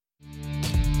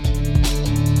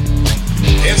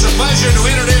pleasure to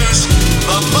introduce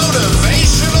the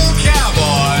motivational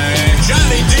cowboy,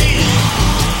 Johnny D.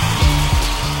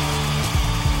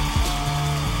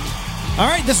 All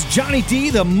right, this is Johnny D,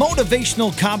 the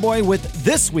motivational cowboy, with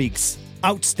this week's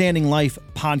Outstanding Life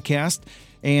podcast.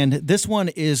 And this one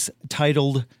is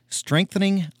titled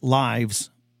Strengthening Lives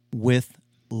with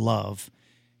Love.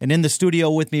 And in the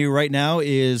studio with me right now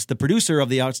is the producer of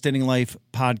the Outstanding Life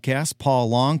podcast, Paul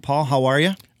Long. Paul, how are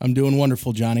you? I'm doing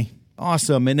wonderful, Johnny.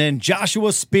 Awesome. And then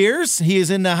Joshua Spears, he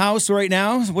is in the house right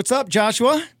now. What's up,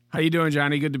 Joshua? How you doing,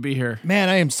 Johnny? Good to be here. Man,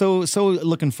 I am so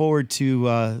looking forward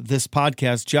to this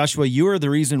podcast. Joshua, you are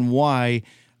the reason why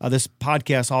this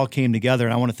podcast all came together,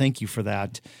 and I want to thank you for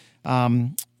that.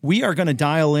 We are going to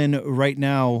dial in right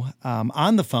now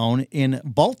on the phone in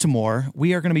Baltimore.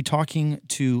 We are going to be talking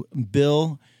to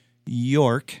Bill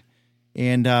York.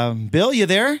 And Bill, you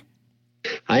there?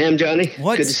 I am, Johnny.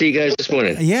 Good to see you guys this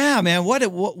morning. Yeah, man, what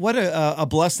a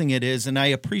blessing it is, and I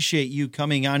appreciate you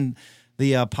coming on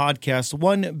the podcast.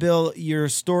 One, Bill, your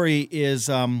story is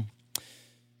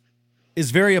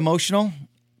very emotional,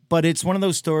 but it's one of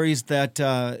those stories that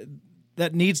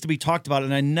that needs to be talked about.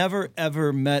 And I never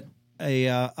ever met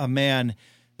a man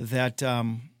that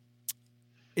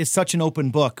is such an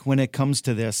open book when it comes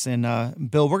to this. And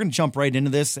Bill, we're going to jump right into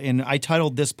this. And I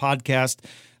titled this podcast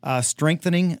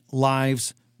 "Strengthening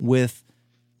Lives with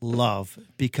Love,"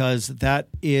 because that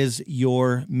is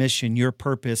your mission, your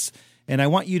purpose. And I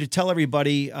want you to tell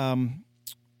everybody,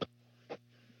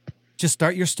 just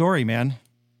start your story, man.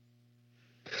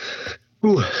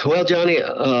 Well, Johnny,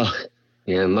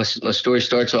 my story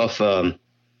starts off,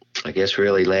 I guess,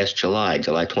 really last July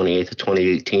 28th of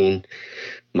 2018.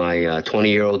 My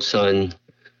 20-year-old son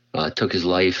took his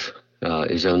life,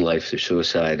 his own life through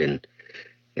suicide.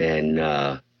 And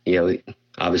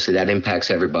obviously that impacts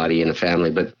everybody in the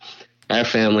family, but our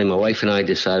family, my wife and I,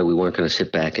 decided we weren't going to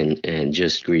sit back and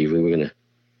just grieve. We were going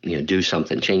to, do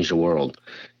something, change the world,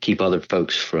 keep other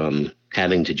folks from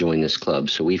having to join this club.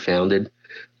 So we founded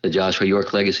the Joshua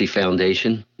York Legacy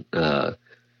Foundation for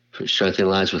Strengthening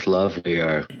Lives with Love. We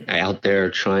are out there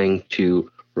trying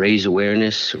to raise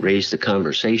awareness, raise the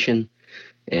conversation,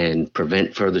 and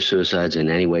prevent further suicides in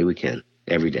any way we can.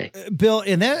 Every day. Bill,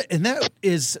 and that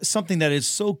is something that is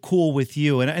so cool with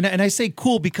you. And I say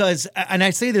cool because, and I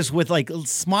say this with like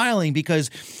smiling, because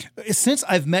since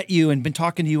I've met you and been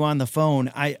talking to you on the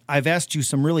phone, I've asked you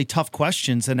some really tough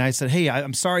questions. And I said, hey,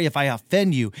 I'm sorry if I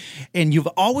offend you. And you've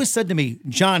always said to me,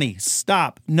 Johnny,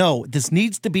 stop. No, this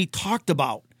needs to be talked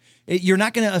about. You're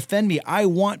not going to offend me. I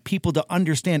want people to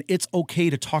understand it's okay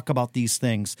to talk about these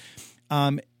things.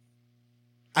 I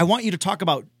want you to talk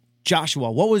about Joshua.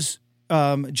 What was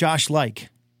Josh like?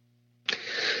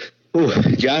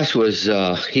 Josh was,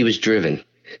 he was driven.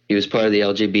 He was part of the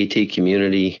LGBT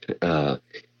community.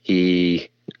 He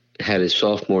had his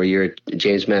sophomore year at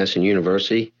James Madison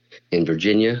University in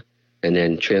Virginia, and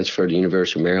then transferred to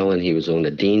University of Maryland. He was on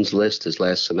the dean's list his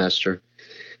last semester.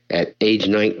 At age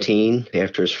 19,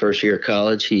 after his first year of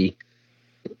college, he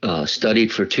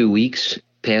studied for 2 weeks,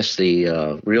 passed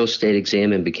the real estate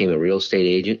exam, and became a real estate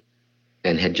agent,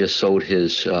 and had just sold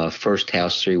his first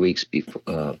house 3 weeks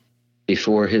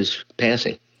before his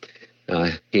passing.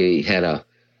 He had a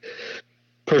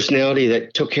personality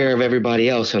that took care of everybody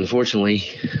else. Unfortunately,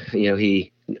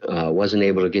 he wasn't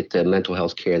able to get the mental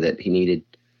health care that he needed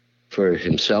for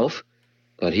himself,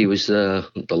 but he was the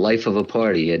life of a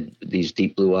party. He had these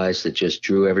deep blue eyes that just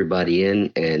drew everybody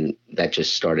in, and that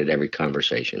just started every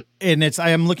conversation. And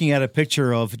I am looking at a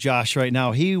picture of Josh right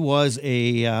now. He was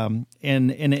and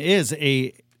is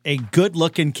a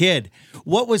good-looking kid.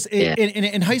 What was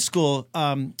in high school?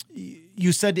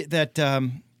 You said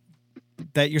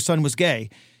that your son was gay,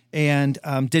 and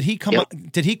did he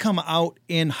come out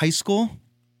in high school?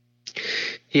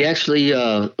 He actually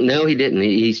no, he didn't.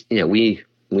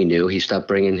 We knew. He stopped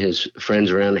bringing his friends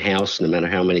around the house. No matter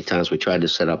how many times we tried to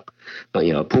set up,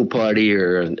 a pool party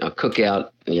or a cookout,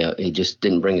 he just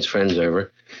didn't bring his friends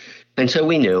over. And so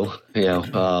we knew.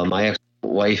 My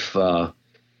ex-wife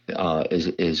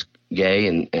is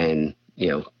gay, and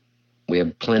we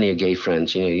have plenty of gay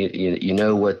friends. You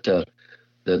know what to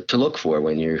look for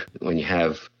when you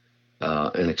have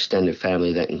an extended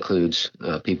family that includes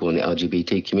people in the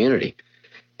LGBT community.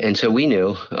 And so we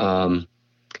knew.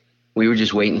 We were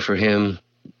just waiting for him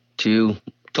to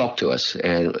talk to us.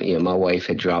 And, my wife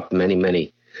had dropped many,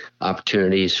 many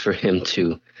opportunities for him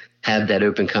to have that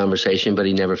open conversation, but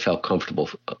he never felt comfortable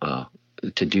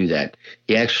to do that.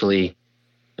 He actually,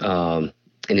 in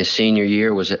his senior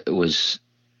year, was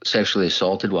sexually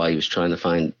assaulted while he was trying to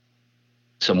find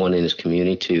someone in his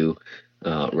community to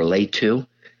relate to.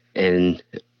 And,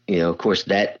 of course,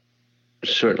 that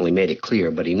certainly made it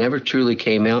clear, but he never truly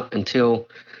came out until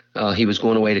he was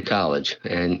going away to college.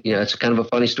 And, it's kind of a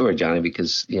funny story, Johnny,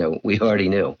 because, we already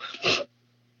knew.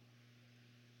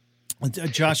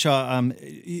 Joshua,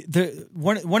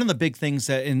 one of the big things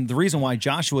and the reason why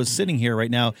Joshua is sitting here right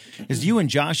now is you and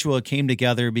Joshua came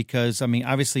together because,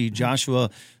 obviously Joshua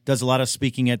does a lot of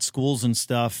speaking at schools and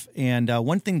stuff. And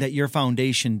one thing that your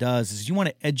foundation does is you want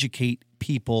to educate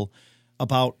people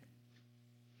about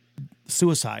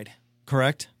suicide,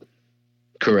 correct?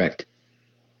 Correct.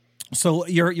 So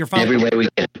your every way we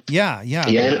can. Yeah.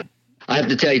 Yeah. I have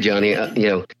to tell you, Johnny,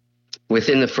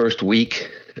 within the first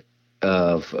week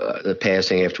of the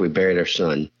passing after we buried our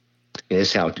son, and this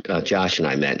is how Josh and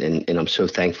I met, and I'm so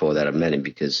thankful that I met him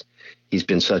because he's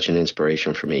been such an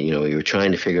inspiration for me. We were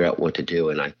trying to figure out what to do,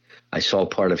 and I saw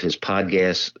part of his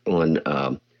podcast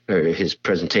or his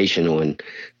presentation on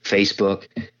Facebook,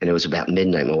 and it was about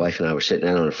midnight. My wife and I were sitting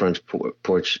out on the front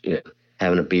porch,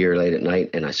 having a beer late at night,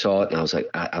 and I saw it, and I was like,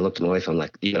 I looked at my wife, I'm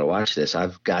like, you gotta watch this.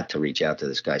 I've got to reach out to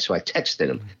this guy. So I texted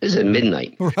him. This is at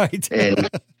midnight. Right. And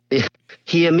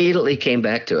he immediately came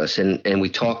back to us, and we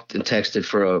talked and texted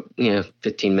for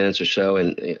 15 minutes or so,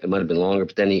 and it might have been longer,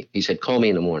 but then he said, call me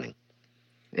in the morning.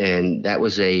 And that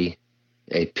was a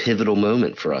pivotal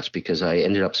moment for us because I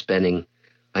ended up spending,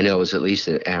 I know it was at least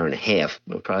an hour and a half,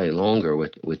 but probably longer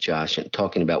with Josh, and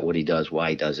talking about what he does,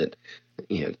 why he does it,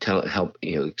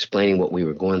 explaining what we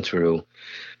were going through.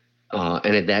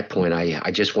 And at that point,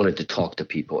 I just wanted to talk to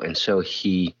people. And so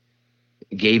he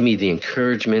gave me the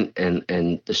encouragement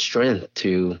and the strength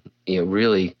to,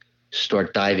 really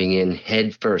start diving in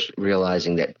head first,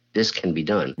 realizing that this can be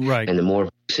done. Right. And the more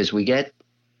voices we get,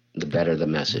 the better the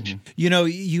message.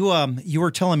 You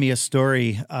were telling me a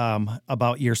story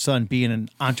about your son being an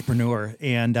entrepreneur,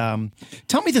 and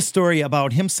tell me the story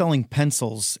about him selling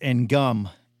pencils and gum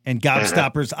and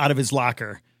gobstoppers out of his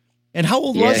locker. And how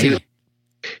old was he?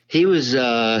 He was in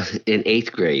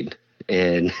 8th grade,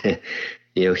 and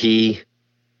he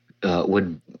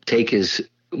would take his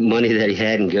money that he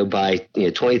had and go buy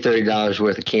 $20-$30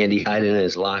 worth of candy, hide it in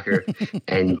his locker,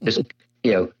 and just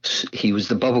he was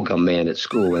the bubblegum man at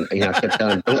school, and I kept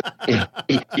telling him,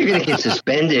 you're going to get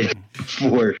suspended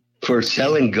for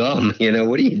selling gum.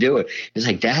 What are you doing? He's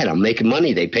like, Dad, I'm making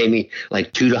money. They pay me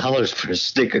like $2 for a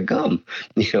stick of gum.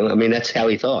 That's how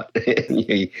he thought.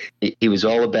 He was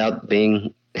all about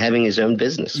having his own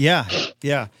business. Yeah.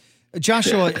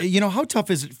 Joshua, how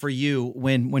tough is it for you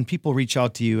when people reach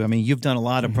out to you? You've done a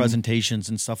lot of presentations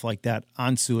and stuff like that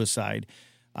on suicide,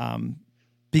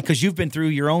 because you've been through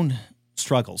your own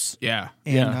struggles. Yeah.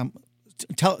 And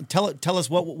tell us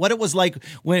what it was like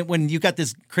when you got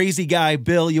this crazy guy,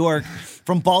 Bill York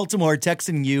from Baltimore,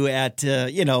 texting you at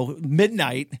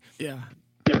midnight. Yeah.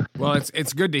 Well,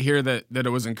 it's good to hear that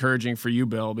it was encouraging for you,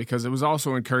 Bill, because it was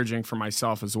also encouraging for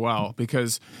myself as well.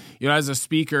 Because, as a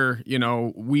speaker,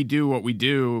 we do what we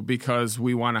do because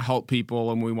we want to help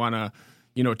people and we want to,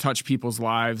 touch people's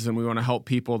lives, and we want to help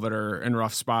people that are in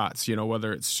rough spots,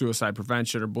 whether it's suicide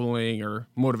prevention or bullying or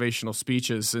motivational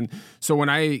speeches. And so when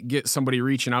I get somebody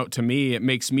reaching out to me, it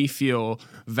makes me feel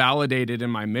validated in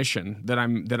my mission that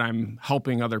I'm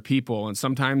helping other people. And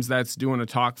sometimes that's doing a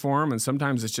talk for them, and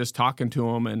sometimes it's just talking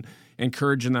to them and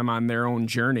encouraging them on their own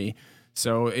journey.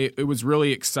 So it was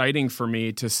really exciting for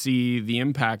me to see the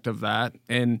impact of that.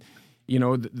 And,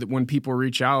 when people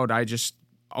reach out, I just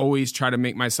always try to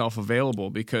make myself available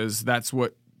because that's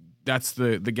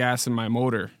the gas in my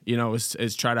motor,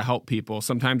 is try to help people.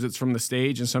 Sometimes it's from the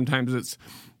stage and sometimes it's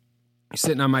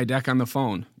sitting on my deck on the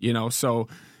phone, so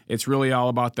it's really all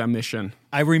about that mission.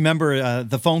 I remember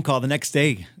the phone call the next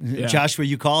day, Yeah. Joshua,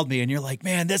 you called me and you're like,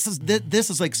 man, this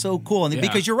is like so cool. And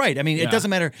because you're right. It doesn't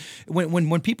matter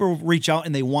when people reach out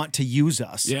and they want to use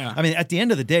us. Yeah. At the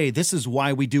end of the day, this is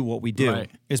why we do what we do, Right.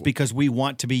 is because we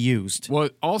want to be used.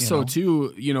 Well, also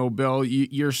too, Bill,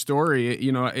 your story,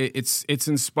 it's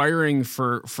inspiring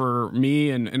for me.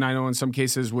 And I know in some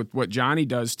cases with what Johnny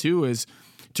does too, is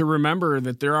to remember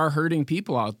that there are hurting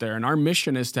people out there, and our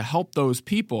mission is to help those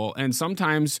people. And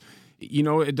sometimes,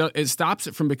 it stops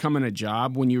it from becoming a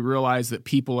job when you realize that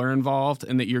people are involved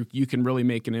and that you can really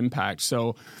make an impact.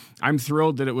 So I'm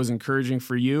thrilled that it was encouraging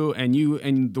for you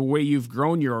and the way you've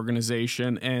grown your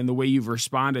organization and the way you've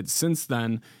responded since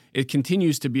then. It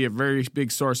continues to be a very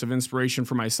big source of inspiration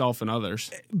for myself and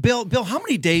others. Bill, how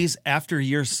many days after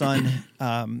your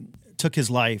son took his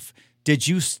life did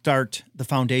you start the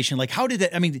foundation? Like, how did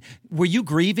it, were you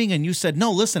grieving and you said,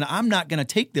 no, listen, I'm not going to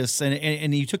take this,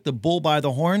 and you took the bull by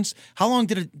the horns? How long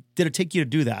did it take you to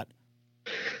do that?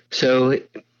 So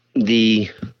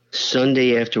the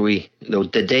Sunday after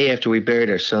the day after we buried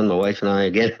our son, my wife and I,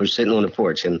 again, were sitting on the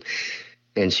porch, and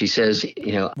and she says,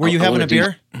 were you having a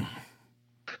beer?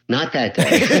 Not that day.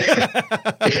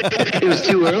 It was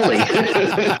too early.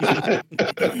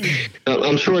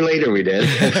 I'm sure later we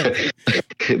did.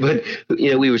 But,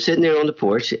 we were sitting there on the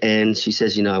porch, and she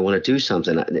says, I want to do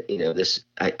something.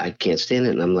 I can't stand it.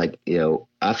 And I'm like,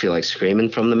 I feel like screaming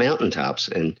from the mountaintops.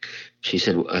 And I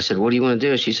said, what do you want to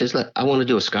do? And she says, I want to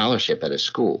do a scholarship at a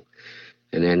school.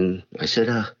 And then I said,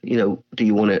 do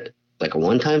you want it like a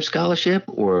one-time scholarship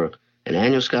or an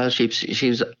annual scholarship? She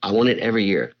was, I want it every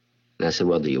year. And I said,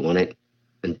 well, do you want it,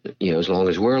 as long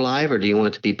as we're alive, or do you want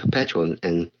it to be perpetual?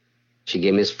 And she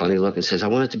gave me this funny look and says, I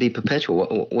want it to be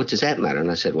perpetual. What does that matter?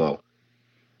 And I said, well,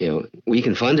 we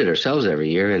can fund it ourselves every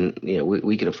year, and,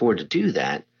 we can afford to do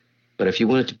that. But if you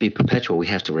want it to be perpetual, we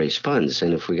have to raise funds.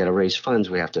 And if we got to raise funds,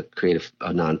 we have to create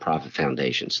a nonprofit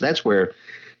foundation. So that's where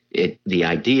the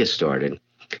idea started.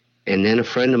 And then a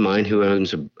friend of mine who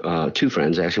owns two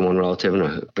friends, actually one relative and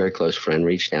a very close friend,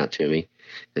 reached out to me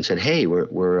and said, hey,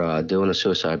 we're doing a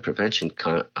suicide prevention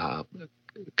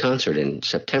concert in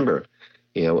September.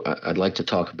 I'd like to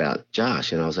talk about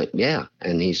Josh. And I was like, yeah.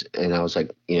 And I was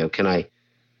like, can I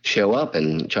show up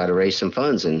and try to raise some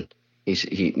funds? And I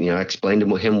explained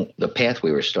to him the path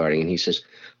we were starting. And he says,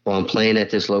 well, I'm playing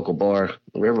at this local bar,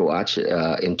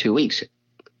 Riverwatch, in 2 weeks.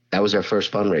 That was our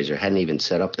first fundraiser. Hadn't even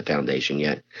set up the foundation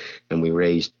yet. And we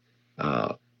raised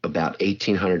about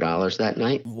 $1,800 that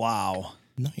night. Wow.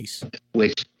 Nice.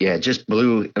 Which, just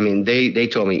blew. I mean, they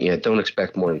told me, don't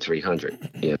expect more than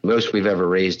 300. Most we've ever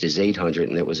raised is 800,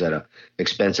 and it was at a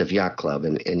expensive yacht club.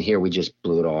 And here we just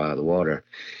blew it all out of the water.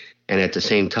 And at the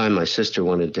same time, my sister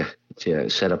wanted to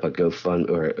set up a GoFund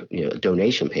or a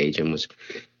donation page, and was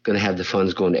going to have the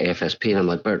funds going to AFSP. And I'm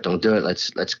like, Bert, don't do it.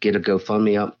 Let's get a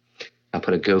GoFundMe up. I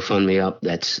put a GoFundMe up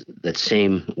that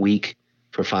same week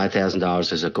for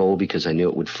 $5,000 as a goal, because I knew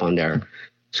it would fund our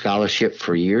scholarship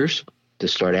for years to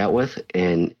start out with.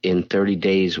 And in 30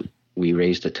 days, we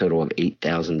raised a total of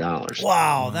 $8,000.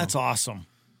 Wow, that's awesome.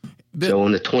 So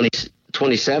on the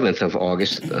 27th of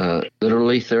August,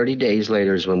 literally 30 days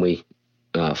later is when we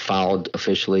filed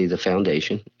officially the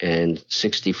foundation. And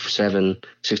 67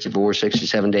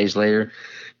 days later,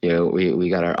 we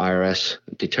got our IRS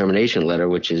determination letter,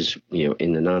 which is,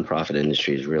 in the nonprofit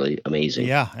industry is really amazing.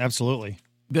 Yeah, absolutely.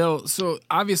 Bill, so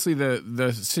obviously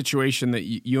the situation that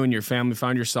you and your family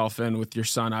found yourself in with your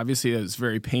son, obviously is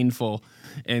very painful,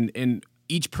 and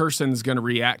each person's going to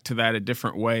react to that a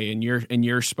different way in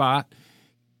your spot.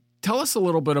 Tell us a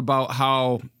little bit about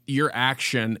how your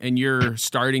action and your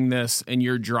starting this and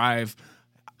your drive,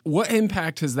 what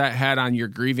impact has that had on your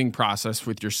grieving process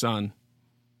with your son?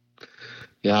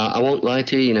 Yeah, I won't lie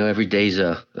to you. Every day's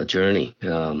a journey.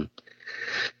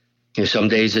 Some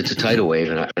days it's a tidal wave,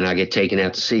 and I get taken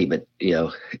out to sea. But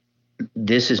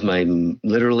this is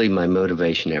literally my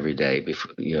motivation every day.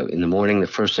 Before, in the morning, the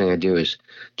first thing I do is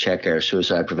check our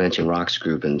Suicide Prevention Rocks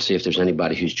group and see if there's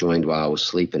anybody who's joined while I was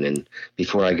sleeping. And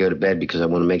before I go to bed, because I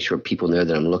want to make sure people know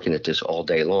that I'm looking at this all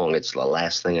day long, it's the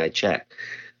last thing I check.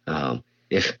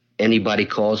 If anybody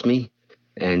calls me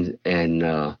and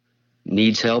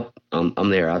needs help, I'm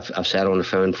there. I've sat on the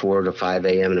phone 4 to 5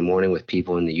 a.m. in the morning with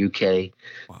people in the UK,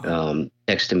 wow.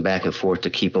 Texting back and forth to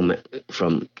keep them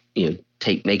from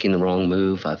making the wrong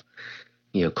move. I've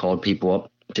called people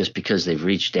up just because they've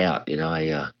reached out.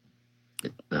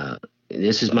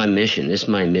 This is my mission. This is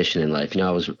my mission in life.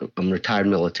 I'm retired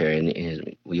military,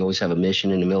 and we always have a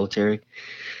mission in the military.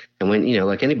 And when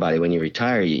like anybody, when you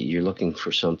retire, you're looking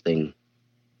for something,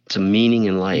 some meaning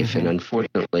in life. Mm-hmm. And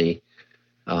unfortunately,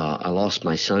 I lost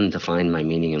my son to find my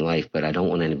meaning in life, but I don't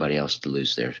want anybody else to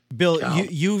lose their Bill,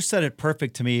 child. You said it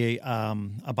perfect to me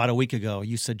about a week ago.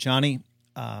 You said, Johnny,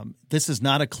 this is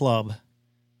not a club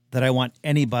that I want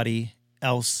anybody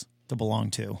else to belong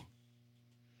to.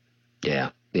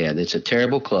 Yeah, it's a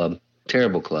terrible club.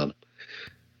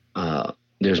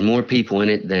 There's more people in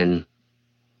it than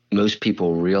most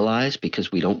people realize,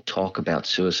 because we don't talk about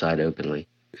suicide openly.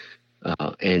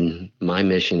 And my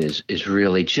mission is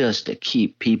really just to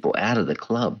keep people out of the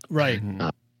club. Right.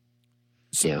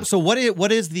 So what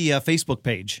is the Facebook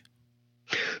page?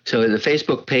 So the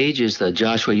Facebook page is the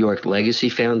Joshua York Legacy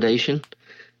Foundation.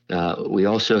 We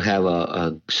also have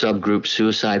a subgroup,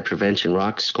 Suicide Prevention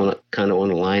Rocks, kind of on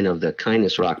the line of the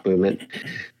Kindness Rock movement.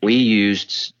 We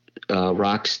used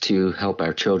rocks to help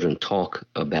our children talk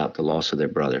about the loss of their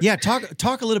brother. Yeah,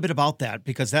 talk a little bit about that,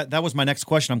 because that was my next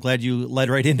question. I'm glad you led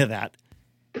right into that.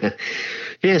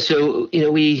 Yeah, so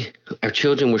our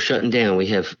children were shutting down. We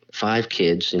have 5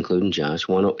 kids, including Josh,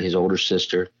 his older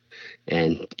sister,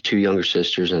 and 2 younger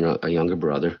sisters and a younger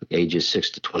brother, ages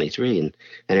 6 to 23,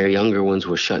 and our younger ones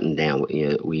were shutting down.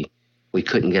 We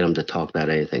couldn't get them to talk about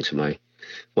anything. So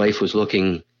wife was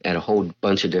looking at a whole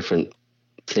bunch of different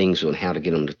things on how to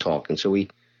get him to talk. And so we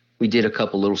did a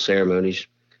couple little ceremonies,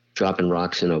 dropping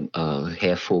rocks in a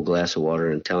half full glass of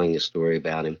water and telling a story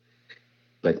about him.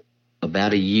 But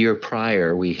about a year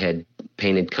prior, we had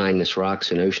painted kindness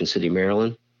rocks in Ocean City,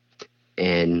 Maryland.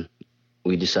 And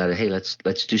we decided, hey,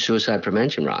 let's do suicide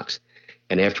prevention rocks.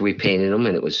 And after we painted them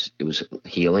and it was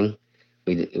healing,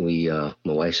 my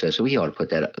wife says, so we ought to put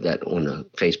that on the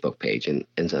Facebook page. And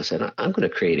so I said, I'm going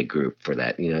to create a group for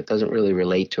that. It doesn't really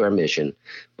relate to our mission,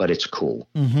 but it's cool.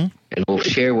 Mm-hmm. And we'll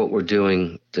share what we're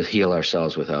doing to heal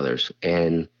ourselves with others.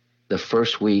 And the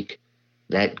first week,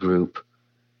 that group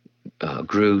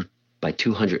grew by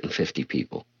 250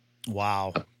 people.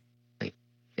 Wow.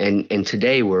 And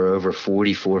today we're over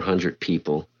 4,400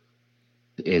 people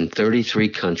in 33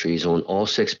 countries on all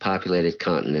 6 populated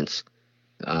continents.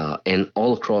 And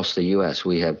all across the U.S.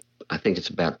 We have, I think it's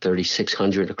about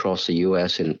 3,600 across the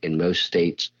U.S. in most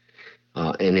states.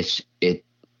 And it's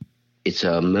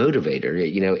a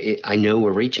motivator. I know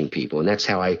we're reaching people, and that's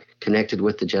how I connected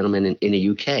with the gentleman in the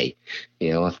UK.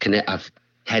 I've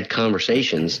had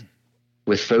conversations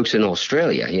with folks in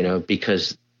Australia,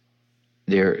 because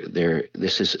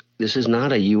this is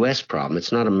not a U.S. problem.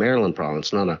 It's not a Maryland problem.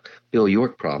 It's not a Bill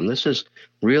York problem. This is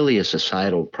really a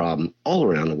societal problem all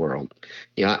around the world.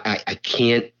 I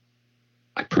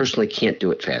personally can't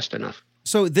do it fast enough.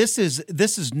 So this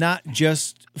is not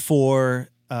just for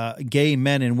gay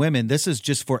men and women. This is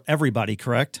just for everybody,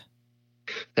 correct?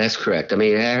 That's correct. I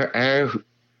mean, our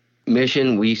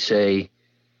mission, we say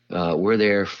we're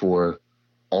there for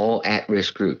all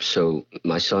at-risk groups. So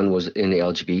my son was in the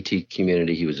LGBT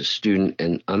community. He was a student,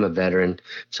 and I'm a veteran.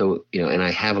 So, and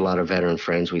I have a lot of veteran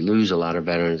friends. We lose a lot of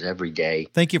veterans every day.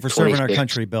 Thank you for serving our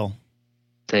country, Bill.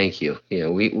 Thank you.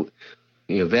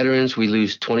 Veterans, we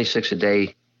lose 26 a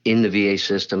day in the VA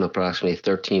system, approximately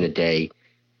 13 a day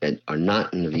that are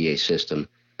not in the VA system.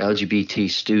 LGBT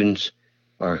students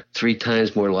are 3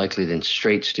 times more likely than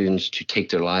straight students to take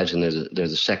their lives, and they're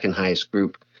the second highest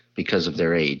group because of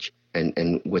their age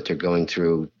and what they're going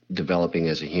through developing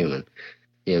as a human.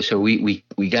 So we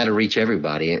got to reach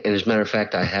everybody. And as a matter of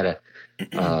fact, I had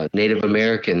a Native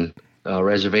American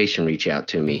reservation reach out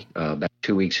to me about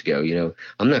 2 weeks ago.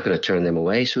 I'm not going to turn them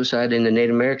away. Suicide in the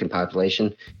Native American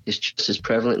population is just as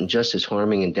prevalent and just as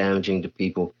harming and damaging to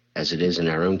people as it is in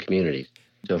our own communities.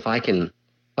 So if I can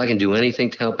do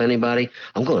anything to help anybody,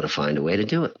 I'm going to find a way to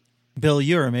do it. Bill,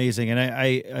 you're amazing. And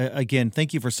I again,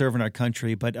 thank you for serving our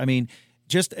country. But I mean,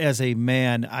 just as a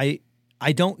man, I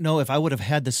don't know if I would have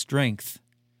had the strength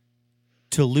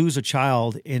to lose a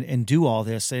child and do all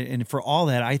this. And for all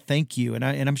that, I thank you. And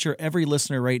I'm sure every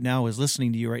listener right now is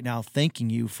listening to you right now, thanking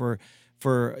you for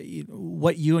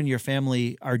what you and your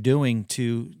family are doing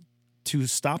to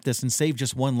stop this and save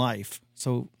just one life.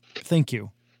 So thank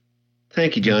you.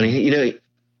 Thank you, Johnny.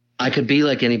 I could be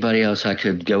like anybody else. I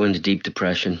could go into deep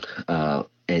depression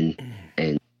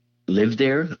and live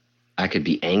there. I could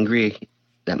be angry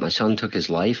that my son took his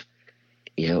life.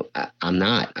 I'm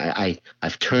not.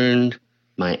 I've turned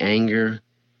my anger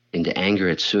into anger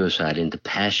at suicide, into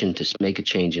passion to make a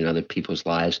change in other people's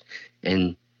lives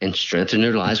and strengthen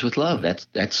their lives with love.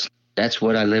 That's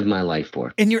what I live my life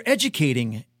for. And you're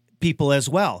educating people as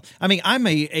well. I mean, I'm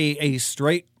a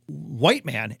straight white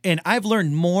man, and I've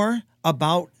learned more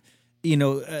about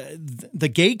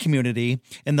the gay community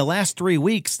in the last 3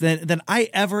 weeks than I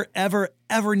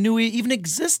ever knew it even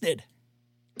existed.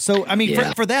 So, I mean,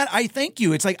 Yeah. for that, I thank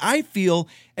you. It's like, I feel,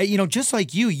 just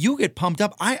like you get pumped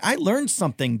up. I learned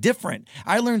something different.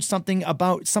 I learned something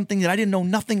about something that I didn't know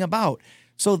nothing about.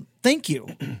 So thank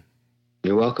you.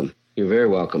 You're welcome. You're very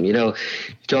welcome. You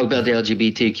talk about the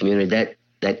LGBT community,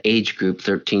 that age group,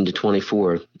 13 to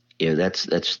 24,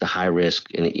 that's the high risk.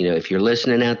 And, if you're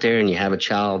listening out there and you have a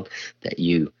child that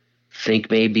you think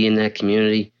may be in that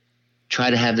community, try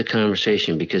to have the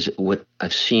conversation, because what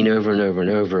I've seen over and over and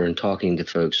over and talking to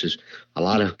folks is a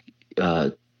lot of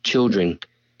children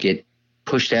get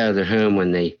pushed out of their home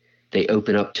when they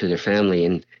open up to their family.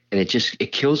 And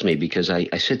it kills me, because I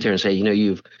sit there and say,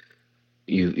 you've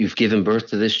given birth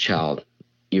to this child.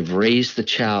 You've raised the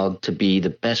child to be the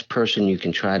best person you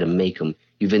can try to make them.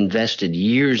 You've invested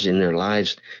years in their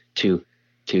lives to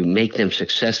make them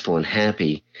successful and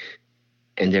happy,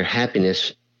 and their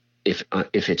happiness,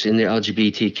 if it's in the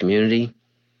LGBT community,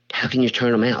 how can you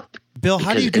turn them out? Bill,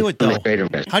 how do you do it though?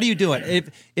 Risk. How do you do it?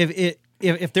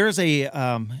 If there's a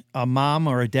mom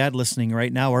or a dad listening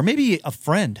right now, or maybe a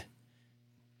friend,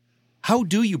 how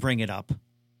do you bring it up?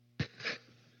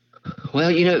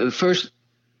 Well, first,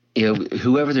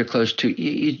 whoever they're close to,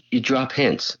 you drop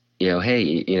hints.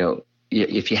 Hey,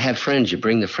 if you have friends, you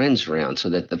bring the friends around so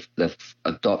that the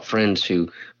adult friends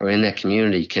who are in that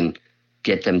community can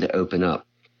get them to open up.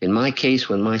 In my case,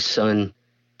 when my son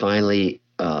finally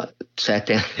sat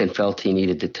down and felt he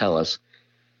needed to tell us,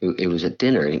 it was at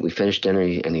dinner. We finished dinner,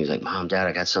 and he was like, "Mom, Dad,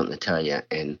 I got something to tell you."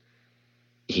 And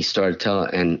he started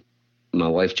telling, and my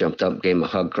wife jumped up, gave him a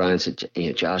hug, crying, and said,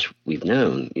 "Josh, we've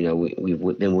known.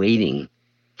 We've been waiting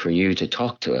for you to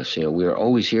talk to us. We're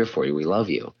always here for you. We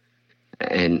love you."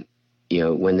 And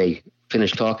when they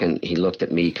finished talking, he looked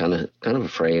at me kind of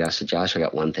afraid. I said, "Josh, I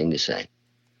got one thing to say."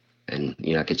 And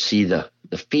I could see the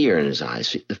fear in his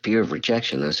eyes, the fear of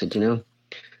rejection. I said,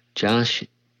 "Josh,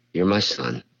 you're my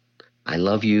son. I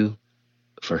love you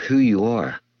for who you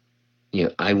are.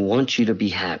 I want you to be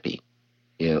happy.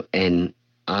 And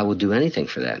I will do anything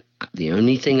for that. The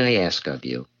only thing I ask of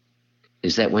you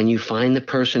is that when you find the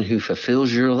person who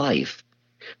fulfills your life,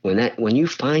 when you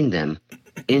find them,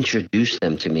 introduce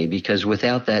them to me, because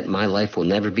without that, my life will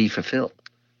never be fulfilled."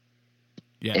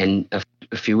 Yeah. And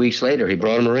a few weeks later, he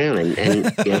brought him around,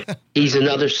 and he's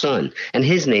another son, and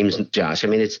his name's Josh. I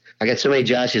mean, I got so many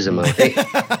Joshes in my thing.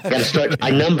 I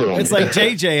number them. It's like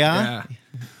JJ, huh?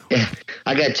 Yeah.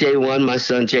 I got J1, my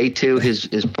son J2,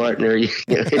 his partner.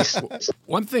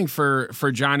 One thing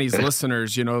for Johnny's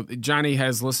listeners, Johnny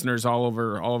has listeners all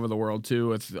over the world too,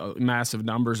 with massive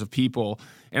numbers of people.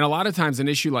 And a lot of times an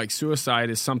issue like suicide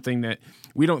is something that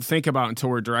we don't think about until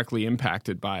we're directly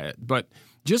impacted by it. But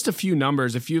just a few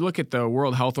numbers. If you look at the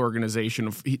World Health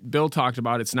Organization, Bill talked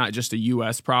about it's not just a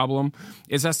U.S. problem.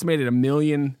 It's estimated 1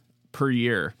 million per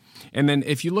year. And then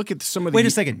if you look at some of the... Wait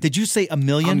a second. Did you say 1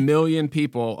 million? 1 million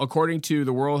people, according to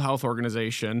the World Health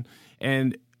Organization.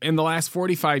 And in the last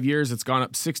 45 years, it's gone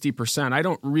up 60%. I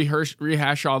don't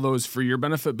rehash all those for your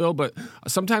benefit, Bill, but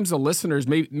sometimes the listeners,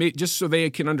 may just so they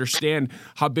can understand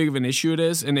how big of an issue it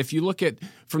is. And if you look at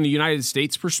from the United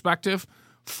States perspective,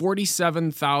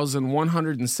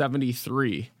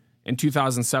 47,173 in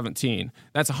 2017.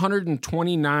 That's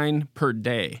 129 per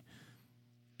day.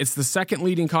 It's the second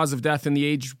leading cause of death in the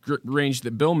age range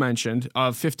that Bill mentioned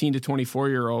of 15 to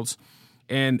 24-year-olds.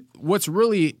 And what's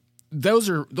really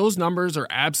those numbers are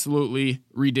absolutely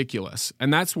ridiculous.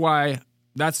 And that's why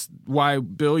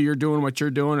Bill, you're doing what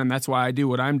you're doing, and that's why I do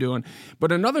what I'm doing.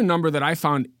 But another number that I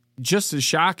found just as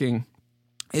shocking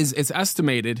is it's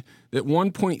estimated that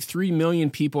 1.3 million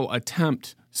people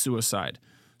attempt suicide.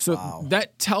 So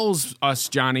That tells us,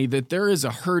 Johnny, that there is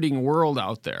a hurting world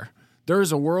out there. There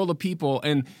is a world of people,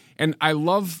 and I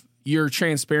love your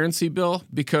transparency, Bill,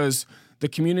 because the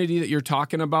community that you're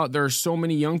talking about, there are so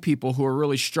many young people who are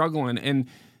really struggling, and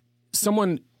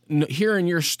someone hearing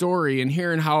your story and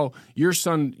hearing how your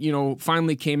son,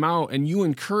 finally came out, and you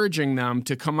encouraging them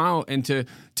to come out and to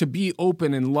be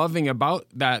open and loving about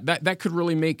that could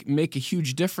really make a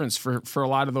huge difference for a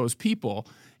lot of those people.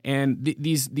 And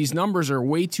these numbers are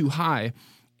way too high.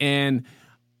 And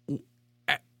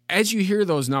as you hear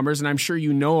those numbers, and I'm sure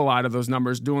you know a lot of those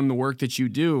numbers doing the work that you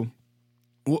do,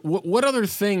 what other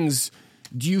things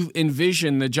do you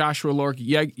envision the Joshua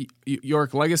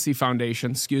York Legacy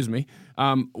Foundation,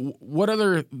 what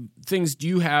other things do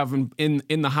you have in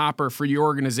the hopper for your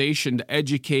organization to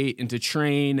educate and to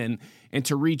train and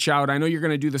to reach out? I know you're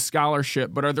going to do the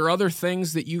scholarship, but are there other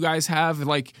things that you guys have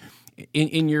like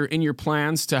in your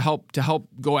plans to help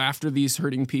go after these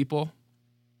hurting people?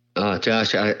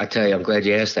 Josh, I tell you, I'm glad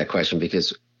you asked that question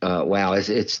because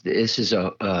this is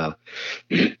a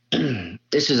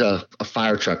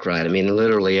fire truck ride. I mean,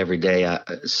 literally every day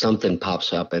something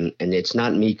pops up, and it's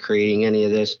not me creating any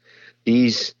of this.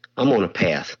 I'm on a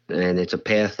path, and it's a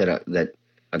path that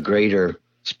a greater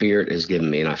spirit has given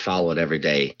me, and I follow it every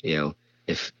day.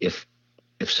 If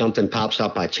something pops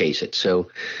up, I chase it. So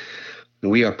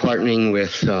we are partnering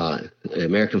with the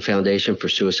American Foundation for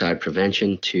Suicide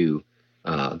Prevention to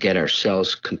get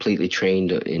ourselves completely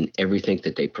trained in everything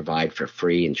that they provide for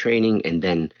free and training, and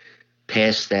then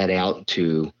pass that out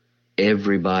to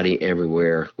everybody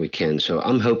everywhere we can. So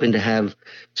I'm hoping to have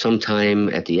sometime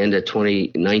at the end of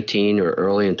 2019 or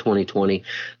early in 2020,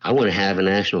 I want to have a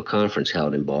national conference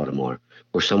held in Baltimore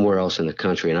or somewhere else in the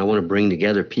country. And I want to bring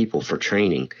together people for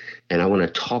training, and I want to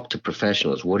talk to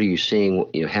professionals. What are you seeing?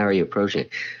 How are you approaching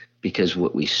it? Because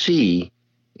what we see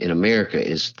in America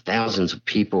is thousands of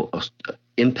people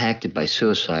impacted by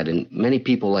suicide, and many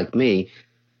people like me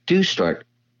do start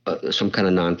some kind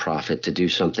of nonprofit to do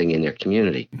something in their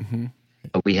community. Mm-hmm.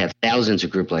 We have thousands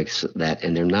of groups like that,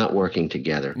 and they're not working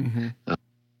together. Mm-hmm.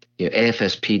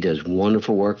 AFSP does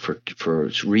wonderful work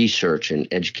for research and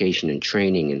education and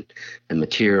training and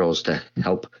materials to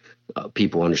help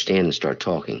people understand and start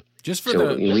talking. Just for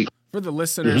For the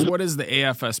listeners, what is the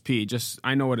AFSP? Just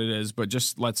I know what it is, but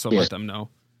just let them know.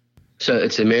 So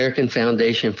it's American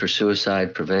Foundation for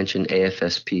Suicide Prevention,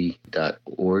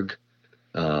 AFSP.org.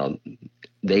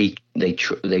 They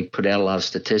put out a lot of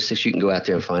statistics. You can go out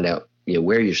there and find out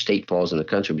where your state falls in the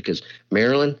country, because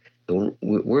Maryland,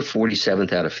 we're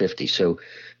 47th out of 50. So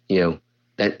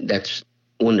that's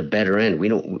on the better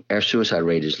end. Our suicide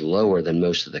rate is lower than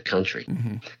most of the country.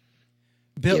 Mm-hmm.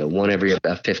 Bill, one every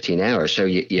about 15 hours. So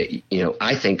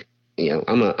I think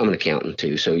I'm an accountant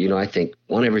too. So I think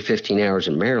one every 15 hours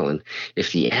in Maryland.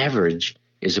 If the average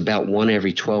is about one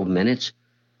every 12 minutes,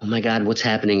 oh my God, what's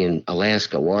happening in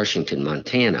Alaska, Washington,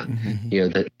 Montana?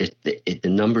 The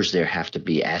numbers there have to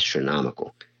be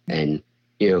astronomical. And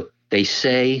they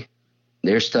say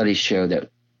their studies show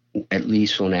that at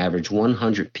least on average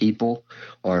 100 people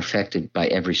are affected by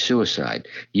every suicide.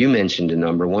 You mentioned a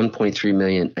number, 1.3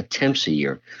 million attempts a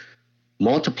year.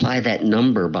 Multiply that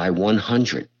number by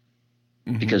 100,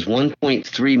 because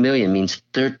 1.3 million means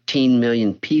 13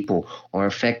 million people are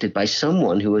affected by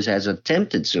someone who has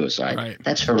attempted suicide. Right.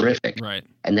 That's horrific. Right.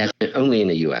 And that's only in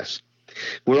the U.S.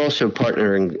 We're also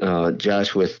partnering,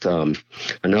 Josh, with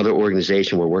another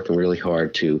organization. We're working really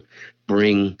hard to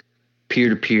bring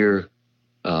peer-to-peer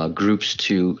groups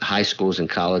to high schools and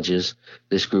colleges.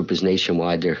 This group is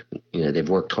nationwide. They've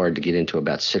worked hard to get into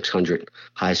about 600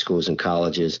 high schools and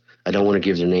colleges. I don't want to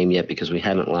give their name yet because we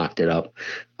haven't locked it up.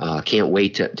 Can't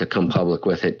wait to come public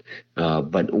with it.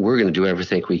 But we're going to do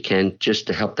everything we can just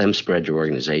to help them spread your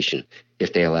organization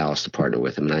if they allow us to partner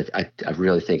with them. And I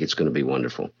really think it's going to be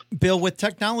wonderful. Bill, with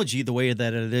technology the way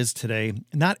that it is today,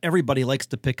 not everybody likes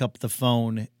to pick up the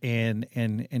phone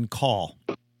and call.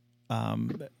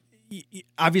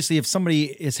 Obviously, if somebody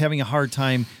is having a hard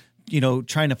time,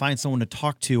 trying to find someone to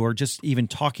talk to, or just even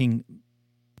talking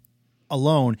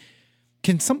alone,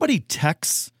 can somebody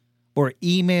text or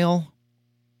email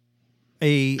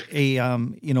a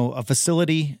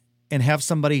facility and have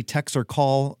somebody text or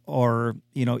call or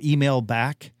email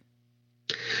back?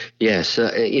 Yes,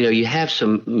 you have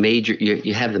some major.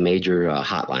 You have the major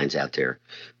hotlines out there.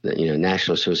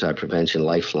 National Suicide Prevention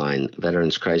Lifeline,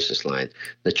 Veterans Crisis Line,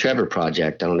 the Trevor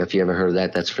Project. I don't know if you ever heard of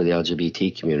that. That's for the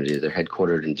LGBT community. They're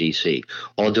headquartered in D.C.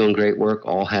 All doing great work.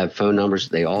 All have phone numbers.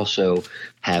 They also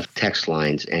have text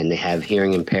lines, and they have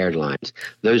hearing impaired lines.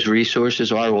 Those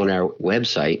resources are on our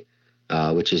website,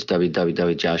 which is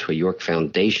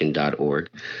www.joshuayorkfoundation.org.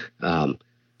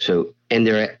 And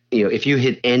there, if you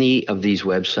hit any of these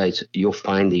websites, you'll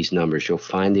find these numbers. You'll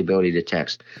find the ability to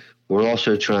text. We're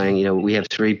also trying, we have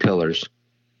 3 pillars: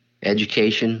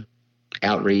 education,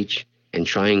 outreach, and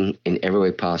trying in every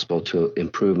way possible to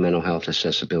improve mental health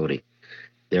accessibility.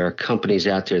 There are companies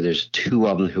out there. There's 2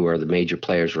 of them who are the major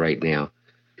players right now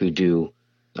who do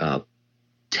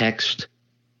text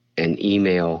and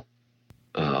email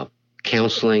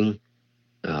counseling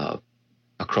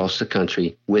across the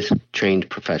country with trained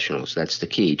professionals. That's the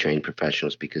key, trained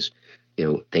professionals, because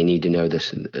they need to know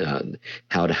this,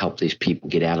 how to help these people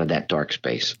get out of that dark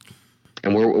space.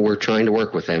 And we're trying to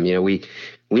work with them. We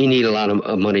need a lot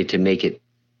of money to make it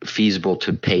feasible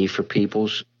to pay for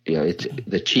people's. It's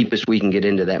the cheapest we can get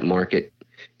into that market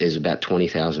is about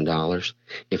 $20,000.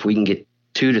 If we can get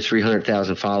 200,000 to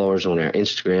 300,000 followers on our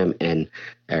Instagram and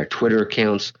our Twitter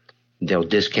accounts, they'll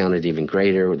discount it even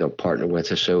greater. They'll partner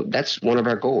with us. So that's one of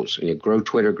our goals. Grow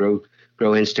Twitter, grow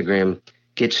Instagram,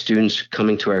 get students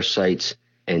coming to our sites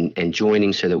and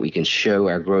joining so that we can show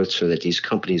our growth so that these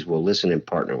companies will listen and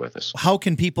partner with us. How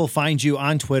can people find you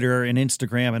on Twitter and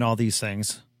Instagram and all these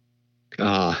things?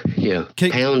 Pound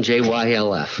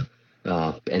JYLF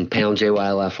and Pound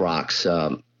JYLF Rocks,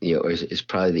 is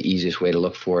probably the easiest way to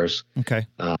look for us. Okay.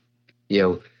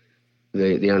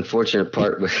 The unfortunate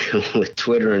part with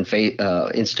Twitter and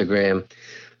Instagram,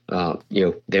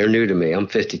 they're new to me. I'm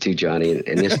 52, Johnny,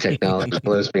 and this technology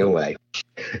blows me away.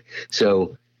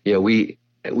 So, we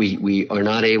are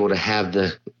not able to have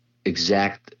the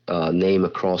exact name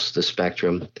across the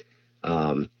spectrum.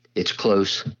 It's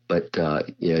close, but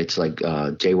it's like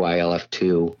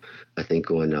JYLF2, I think,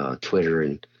 on Twitter,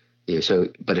 and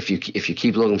But if you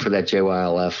keep looking for that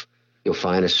JYLF, you'll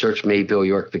find a search May Bill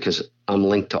York, because I'm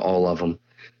linked to all of them.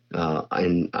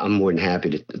 And I'm more than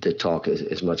happy to talk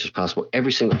as much as possible.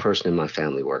 Every single person in my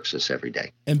family works this every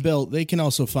day. And Bill, they can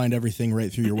also find everything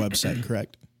right through your website,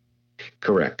 correct?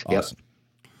 Correct. Awesome.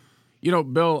 Yep.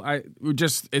 Bill,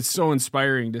 it's so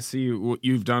inspiring to see what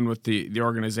you've done with the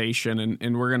organization,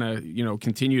 and we're going to,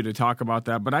 continue to talk about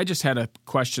that. But I just had a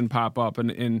question pop up,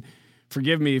 and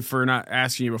forgive me for not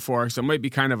asking you before, because it might be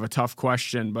kind of a tough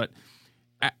question, but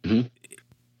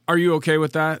are you okay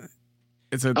with that?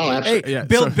 It's a Oh, absolutely. yeah.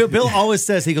 Bill always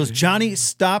says, he goes, Johnny,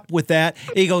 stop with that.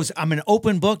 He goes, I'm an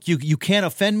open book. You can't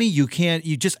offend me. You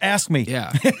just ask me.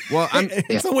 Yeah. Well,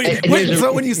 So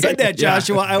when you said that,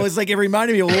 Joshua, I was like, it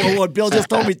reminded me of what Bill just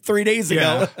told me 3 days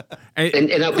ago. And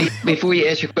before you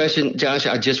ask your question, Josh,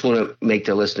 I just want to make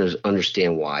the listeners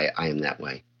understand why I am that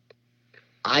way.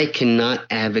 I cannot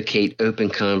advocate open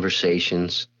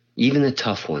conversations, even the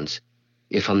tough ones,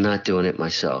 if I'm not doing it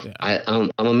myself. Yeah.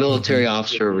 I'm a military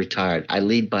officer, retired. I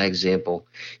lead by example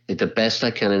at the best I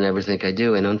can in everything I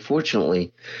do. And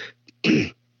unfortunately,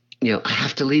 I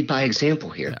have to lead by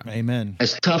example here. Yeah. Amen.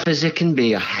 As tough as it can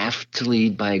be, I have to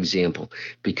lead by example,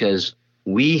 because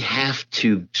we have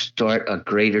to start a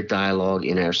greater dialogue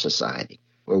in our society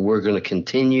where we're going to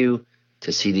continue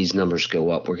to see these numbers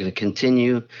go up. We're going to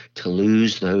continue to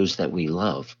lose those that we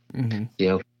love. Mm-hmm.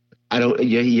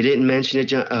 You didn't mention it,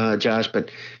 Josh, but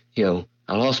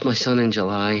I lost my son in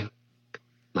July.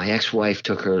 My ex-wife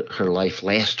took her life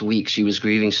last week. She was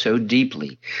grieving so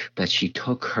deeply that she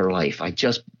took her life. I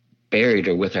just buried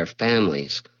her with our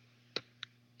families.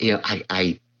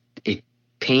 It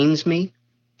pains me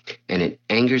and it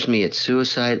angers me at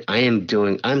suicide. I'm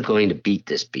going to beat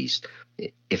this beast.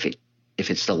 If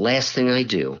it's the last thing I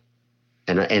do,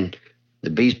 and the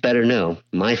beast better know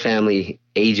my family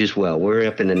ages well. We're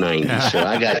up in the 90s, so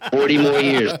I got 40 more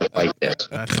years to fight this.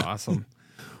 That's awesome.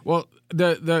 Well,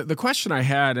 the question I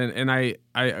had, and I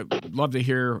love to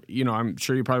hear, I'm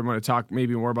sure you probably want to talk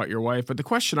maybe more about your wife, but the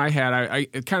question I had, I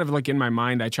kind of like in my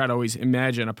mind, I try to always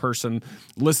imagine a person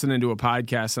listening to a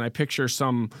podcast, and I picture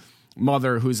some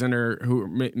mother who's in her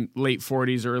late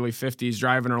 40s, early 50s,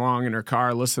 driving along in her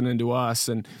car, listening to us,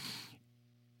 and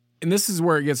this is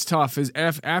where it gets tough, is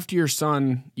after your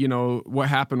son, what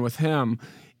happened with him,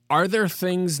 are there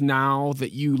things now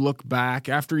that you look back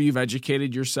after you've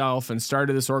educated yourself and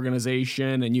started this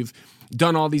organization and you've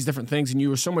done all these different things and you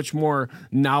were so much more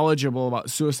knowledgeable about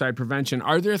suicide prevention?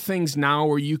 Are there things now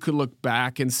where you could look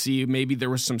back and see maybe there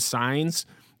were some signs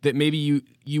that maybe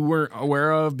you weren't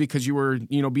aware of because you were,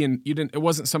 it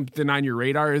wasn't something on your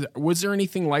radar? Was there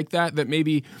anything like that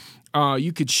maybe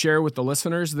you could share with the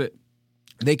listeners that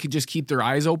they could just keep their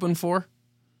eyes open for?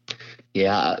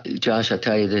 Yeah, Josh, I'll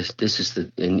tell you this is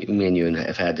and me and you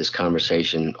have had this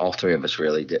conversation, all three of us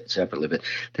really did separately, but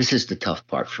this is the tough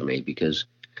part for me because,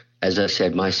 as I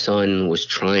said, my son was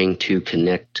trying to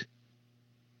connect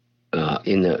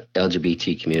in the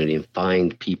LGBT community and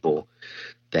find people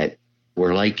that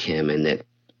were like him and that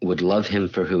would love him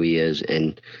for who he is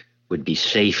and would be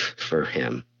safe for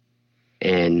him.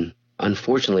 And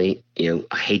unfortunately,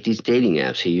 I hate these dating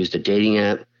apps. He used a dating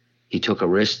app. He took a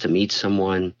risk to meet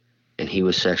someone, and he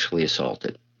was sexually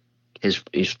assaulted. His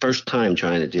first time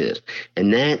trying to do this.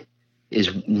 And that is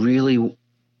really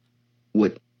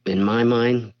what, in my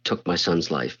mind, took my son's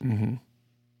life. Mm-hmm.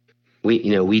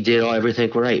 We did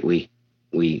everything right.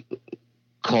 We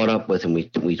caught up with him.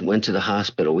 We went to the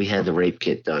hospital. We had the rape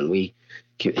kit done. We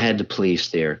had the police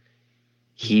there.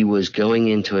 He was going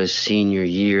into his senior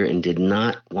year and did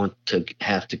not want to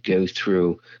have to go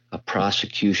through a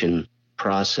prosecution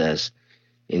process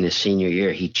in his senior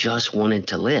year. He just wanted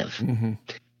to live. Mm-hmm.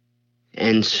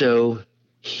 And so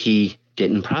he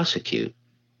didn't prosecute.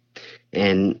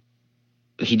 And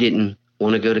he didn't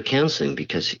want to go to counseling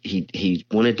because he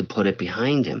wanted to put it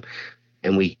behind him.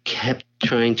 And we kept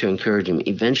trying to encourage him.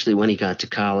 Eventually, when he got to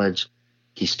college,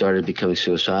 he started becoming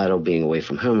suicidal, being away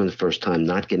from home for the first time,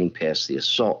 not getting past the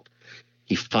assault.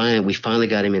 We finally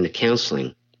got him into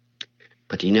counseling.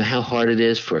 But do you know how hard it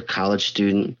is for a college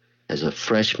student as a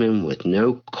freshman with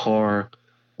no car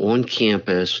on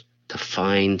campus to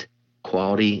find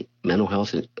quality mental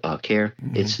health care?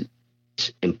 Mm-hmm. It's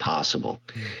impossible.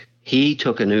 Mm-hmm. He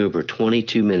took an Uber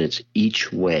 22 minutes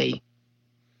each way,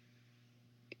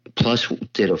 plus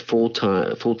did a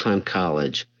full-time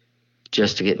college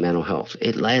just to get mental health.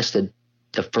 It lasted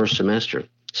the first semester.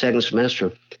 Second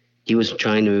semester, he was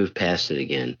trying to move past it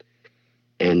again.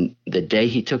 And the day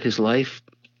he took his life,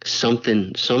 some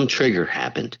trigger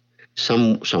happened.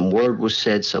 Some word was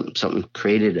said, something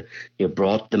created,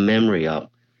 brought the memory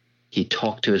up. He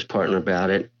talked to his partner about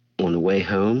it on the way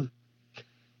home.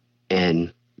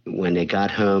 And when they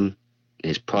got home,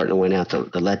 his partner went out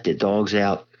to let the dogs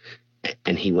out,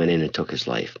 and he went in and took his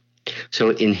life.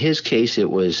 So in his case, it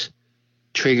was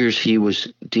triggers he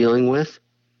was dealing with.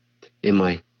 In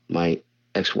my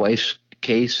ex-wife's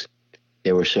case,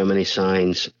 there were so many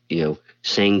signs,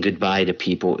 saying goodbye to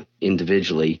people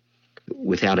individually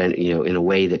without any, in a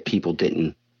way that people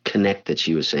didn't connect that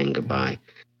she was saying goodbye.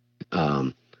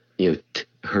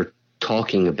 Her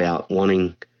talking about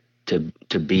wanting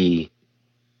to be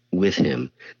with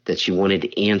him, that she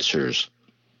wanted answers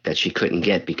that she couldn't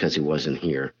get because he wasn't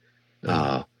here.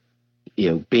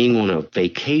 Being on a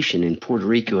vacation in Puerto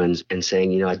Rico and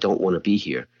saying, I don't want to be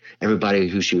here. Everybody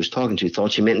who she was talking to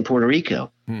thought she meant in Puerto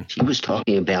Rico. She was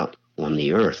talking about on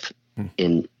the earth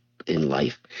in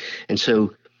life. And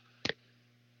so,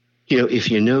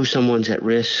 if you know someone's at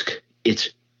risk, it's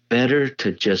better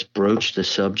to just broach the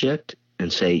subject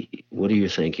and say, what are you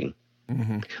thinking?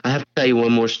 I have to tell you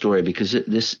one more story because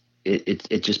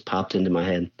it just popped into my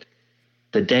head.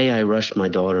 The day I rushed my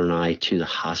daughter and I to the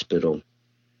hospital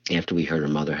after we heard her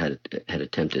mother had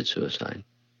attempted suicide.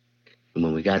 And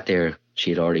when we got there, she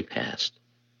had already passed.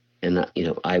 And,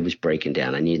 I was breaking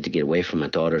down. I needed to get away from my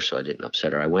daughter so I didn't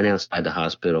upset her. I went outside the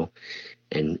hospital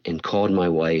and called my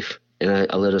wife, and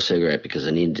I lit a cigarette because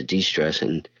I needed to de-stress.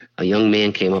 And a young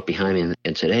man came up behind me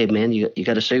and said, "Hey, man, you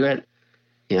got a cigarette?"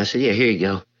 I said, "Yeah, here you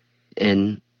go."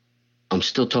 And I'm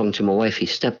still talking to my wife. He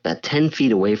stepped about 10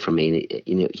 feet away from me.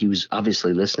 And, he was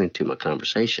obviously listening to my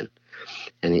conversation.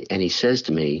 And he says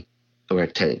to me, or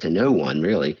to no one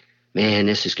really, "Man,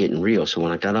 this is getting real." So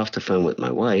when I got off the phone with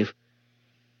my wife,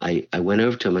 I went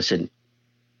over to him. I said,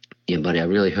 "Yeah, buddy, I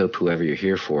really hope whoever you're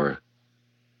here for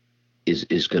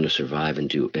is going to survive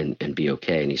and be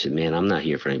okay." And he said, "Man, I'm not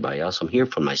here for anybody else. I'm here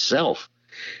for myself."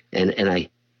 And I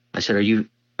said, Are you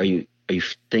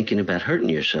thinking about hurting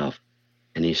yourself?"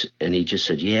 And he just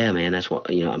said, "Yeah, man, that's what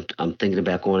I'm thinking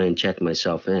about going in and checking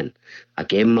myself in." I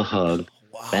gave him a hug,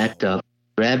 backed up,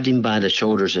 grabbed him by the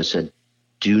shoulders and said,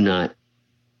 "Do not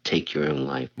take your own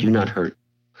life. Do not hurt.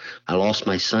 I lost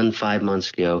my son 5 months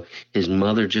ago. His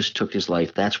mother just took his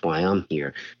life. That's why I'm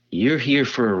here. You're here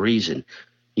for a reason.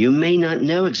 You may not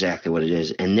know exactly what it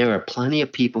is, and there are plenty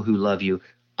of people who love you.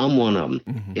 I'm one of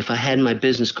them. If I had my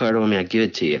business card on me, I'd give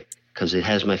it to you because it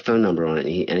has my phone number on it."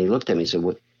 And he looked at me and said,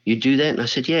 "What? You do that?" And I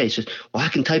said, "Yeah." He says, "Well, I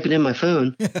can type it in my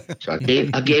phone." So I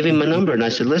gave him my number, and I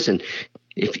said, "Listen,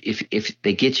 if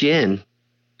they get you in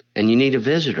and you need a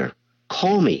visitor,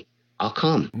 call me. I'll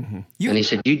come." And he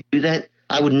said, "You do that?"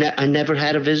 I never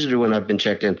had a visitor when I've been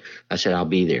checked in. I said, "I'll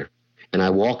be there." And I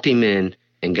walked him in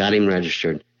and got him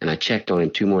registered, and I checked on him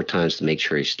 2 more times to make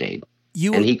sure he stayed.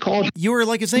 And he called. You were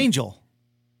like his angel.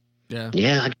 Yeah,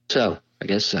 I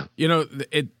guess so.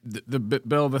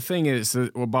 Bill, the thing is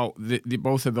about the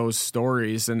both of those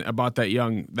stories and about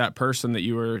that person that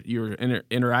you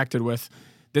interacted with,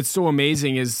 that's so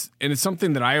amazing and it's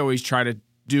something that I always try to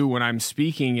do when I'm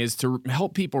speaking is to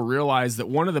help people realize that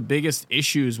one of the biggest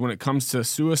issues when it comes to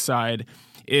suicide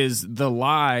is the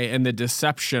lie and the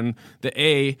deception that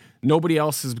A, nobody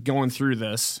else is going through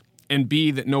this, and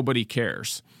B, that nobody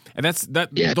cares. And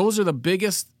those are the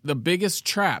biggest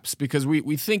traps because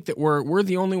we think that we're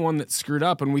the only one that's screwed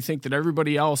up and we think that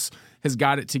everybody else has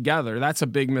got it together. That's a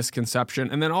big misconception.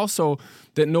 And then also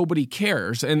that nobody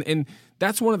cares. And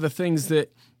that's one of the things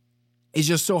that is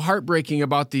just so heartbreaking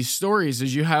about these stories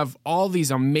is you have all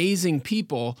these amazing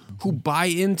people who buy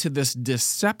into this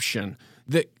deception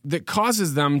that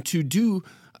causes them to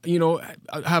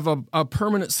have a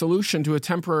permanent solution to a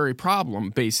temporary problem,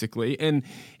 basically. And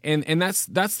that's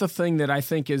the thing that I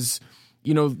think is,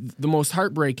 the most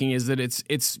heartbreaking is that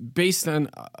it's based on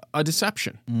a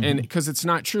deception. And because it's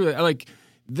not true. Like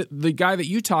the guy that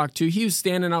you talked to, he was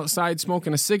standing outside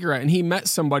smoking a cigarette and he met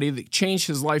somebody that changed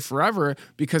his life forever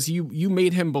because you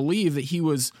made him believe that he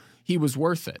was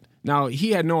worth it. Now,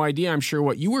 he had no idea, I'm sure,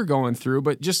 what you were going through,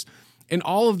 but just in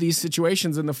all of these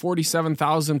situations, in the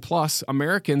 47,000 plus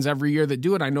Americans every year that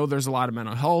do it, I know there's a lot of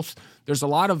mental health. There's a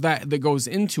lot of that goes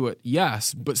into it,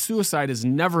 yes, but suicide is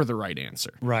never the right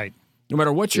answer. Right. No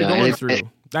matter what you're going through,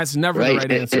 that's never the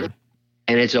right answer.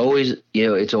 And it's always,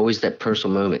 it's always that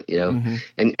personal moment,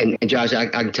 And Josh, I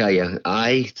can tell you,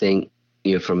 I think,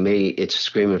 for me, it's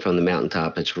screaming from the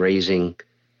mountaintop. It's raising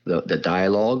the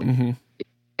dialogue.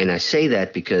 And I say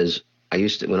that because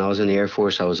when I was in the Air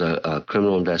Force, I was a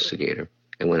criminal investigator.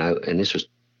 And this was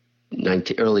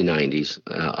early 90s.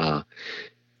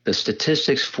 The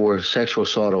statistics for sexual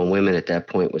assault on women at that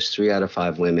point was 3 out of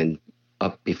 5 women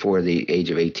up before the age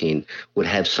of 18 would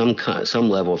have some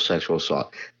level of sexual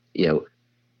assault,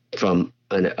 from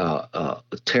a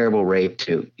terrible rape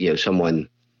to, someone,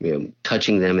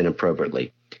 touching them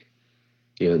inappropriately.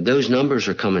 Those numbers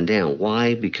are coming down.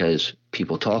 Why? Because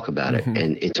people talk about it,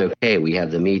 and it's okay. We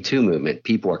have the Me Too movement.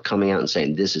 People are coming out and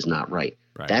saying this is not right.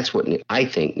 That's what I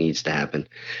think needs to happen.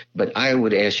 But I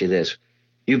would ask you this.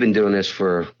 You've been doing this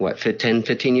for, 10,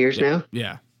 15 years now?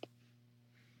 Yeah.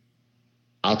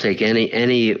 I'll take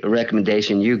any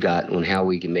recommendation you got on how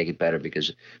we can make it better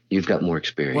because you've got more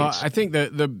experience. Well, I think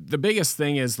the biggest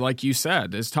thing is, like you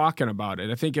said, is talking about it.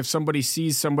 I think if somebody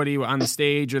sees somebody on the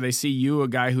stage or they see you, a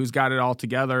guy who's got it all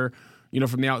together,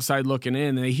 from the outside looking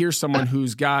in, and they hear someone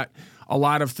who's got a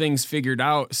lot of things figured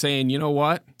out saying, you know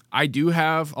what? I do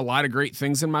have a lot of great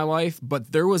things in my life,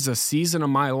 but there was a season of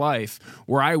my life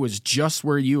where I was just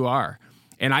where you are.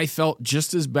 And I felt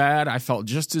just as bad. I felt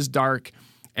just as dark.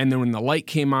 And then when the light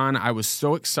came on, I was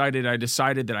so excited. I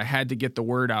decided that I had to get the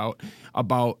word out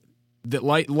about that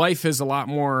life is a lot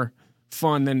more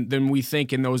fun than we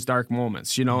think in those dark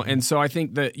moments, And so I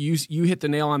think that you hit the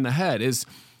nail on the head. Is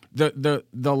the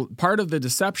part of the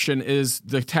deception is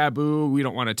the taboo. We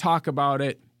don't want to talk about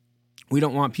it. We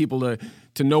don't want people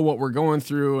to know what we're going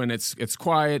through, and it's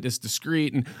quiet, it's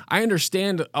discreet. And I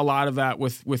understand a lot of that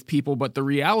with people, but the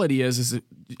reality is that,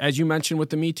 as you mentioned with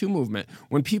the Me Too movement,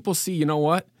 when people see, you know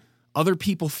what, other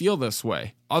people feel this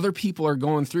way, other people are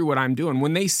going through what I'm doing,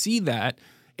 when they see that,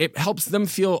 it helps them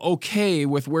feel okay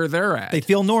with where they're at. They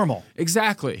feel normal.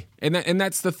 Exactly. And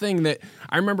that's the thing that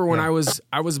I remember when I was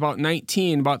about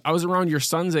 19, I was around your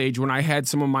son's age when I had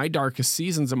some of my darkest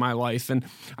seasons of my life. And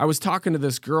I was talking to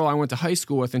this girl I went to high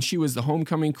school with, and she was the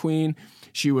homecoming queen.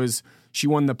 She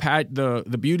won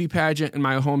the beauty pageant in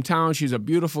my hometown. She's a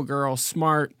beautiful girl,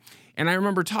 smart. And I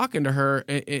remember talking to her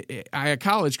at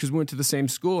college, because we went to the same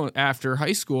school after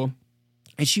high school.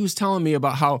 And she was telling me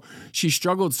about how she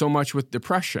struggled so much with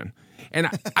depression. And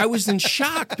I was in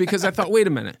shock, because I thought, wait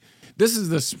a minute, this is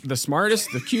the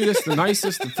smartest, the cutest, the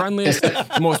nicest, the friendliest,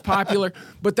 the most popular.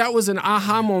 But that was an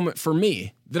aha moment for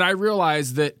me, that I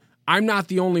realized that I'm not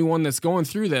the only one that's going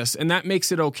through this. And that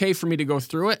makes it okay for me to go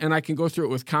through it. And I can go through it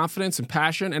with confidence and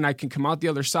passion, and I can come out the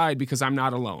other side because I'm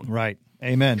not alone. Right.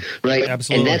 Amen. Right.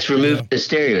 Absolutely. And that's removed the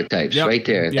stereotypes right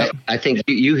there. Yep. I think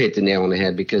you hit the nail on the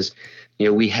head, because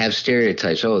we have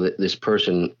stereotypes. Oh, this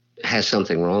person has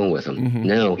something wrong with them. Mm-hmm.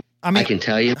 No, I can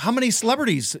tell you. How many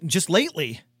celebrities just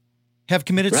lately have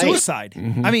committed suicide?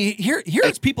 Mm-hmm. I mean,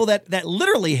 here's people that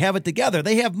literally have it together.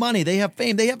 They have money, they have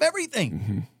fame, they have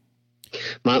everything.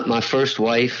 Mm-hmm. My first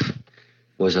wife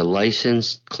was a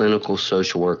licensed clinical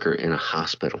social worker in a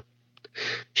hospital.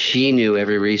 She knew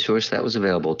every resource that was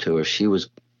available to her. She was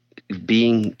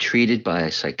being treated by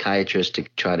a psychiatrist to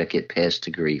try to get past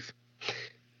the grief.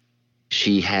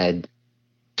 She had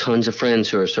tons of friends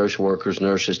who are social workers,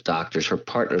 nurses, doctors. Her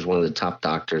partner is one of the top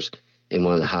doctors in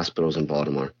one of the hospitals in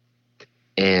Baltimore.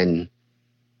 And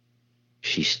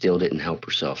she still didn't help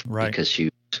herself, because she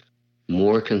was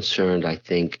more concerned, I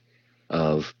think,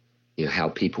 of how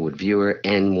people would view her,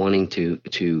 and wanting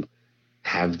to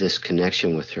have this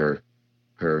connection with her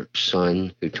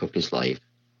son who took his life.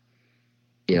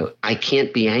 I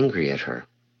can't be angry at her.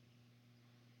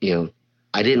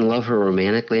 I didn't love her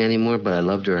romantically anymore, but I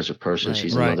loved her as a person.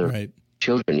 She's the mother of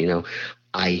children.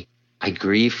 I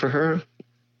grieve for her.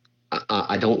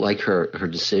 I don't like her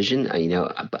decision.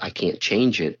 I can't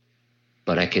change it,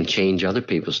 but I can change other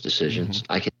people's decisions.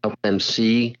 Mm-hmm. I can help them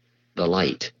see the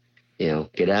light.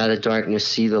 Get out of the darkness,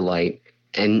 see the light,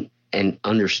 and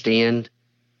understand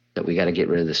that we got to get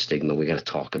rid of the stigma. We got to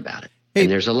talk about it. Hey.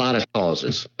 And there's a lot of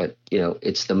causes, but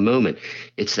it's the moment.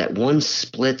 It's that one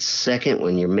split second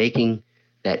when you're making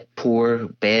that poor,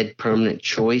 bad, permanent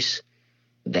choice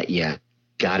that you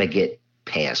got to get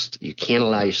past. You can't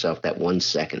allow yourself that 1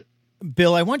 second.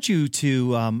 Bill, I want you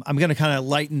to, I'm going to kind of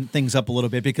lighten things up a little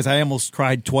bit, because I almost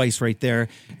cried twice right there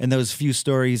in those few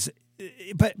stories.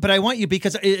 But I want you,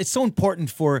 because it's so important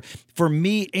for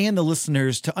me and the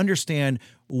listeners to understand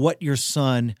what your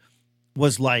son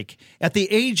was like. At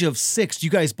the age of 6,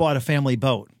 you guys bought a family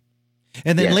boat.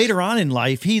 And then later on in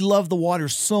life, he loved the water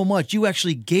so much, you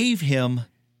actually gave him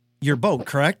your boat,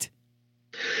 correct?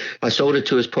 I sold it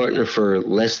to his partner for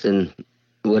less than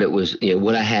what it was,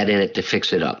 what I had in it to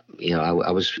fix it up. I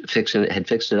was had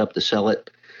fixed it up to sell it,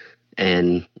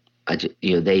 and I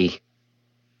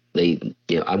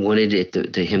wanted it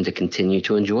to him to continue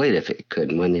to enjoy it if it could.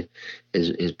 And when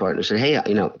his partner said, "Hey,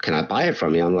 can I buy it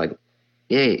from you?" I'm like,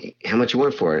 "Yeah, how much you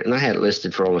want for it?" And I had it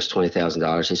listed for almost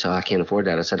 $20,000. He said, "I can't afford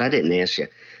that." I said, "I didn't ask you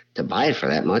to buy it for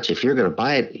that much. If you're going to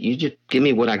buy it, you just give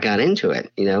me what I got into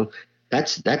it.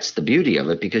 That's the beauty of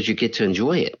it, because you get to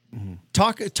enjoy it." Mm-hmm.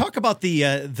 Talk about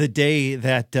the day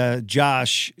that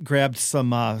Josh grabbed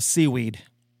some seaweed,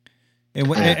 and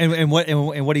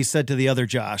what he said to the other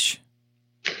Josh.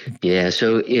 Yeah,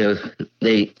 so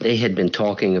they had been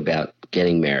talking about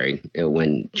getting married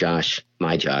when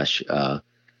my Josh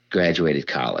graduated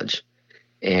college,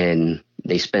 and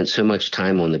they spent so much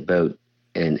time on the boat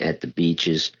and at the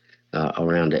beaches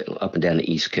around it, up and down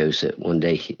the East Coast, that one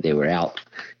day they were out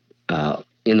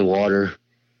in the water,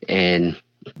 and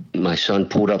my son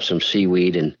pulled up some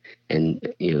seaweed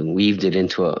and weaved it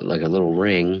into a little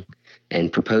ring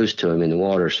and proposed to him in the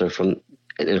water. So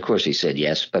and of course he said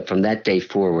yes, but from that day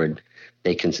forward,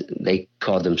 they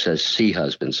called themselves sea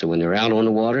husbands. So when they're out on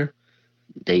the water,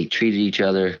 they treated each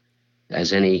other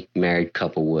as any married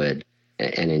couple would,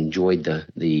 and enjoyed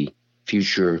the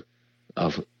future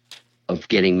of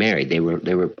getting married. They were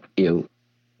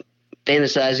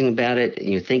fantasizing about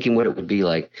it, thinking what it would be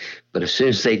like. But as soon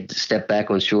as they step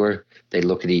back on shore, they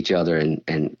look at each other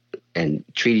and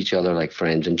treat each other like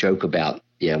friends and joke about,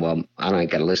 well, I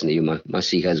don't got to listen to you. My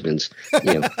sea husband's,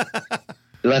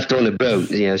 left on the boat.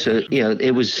 So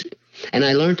it was, and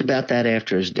I learned about that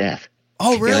after his death.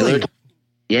 Oh, really?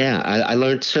 I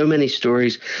learned so many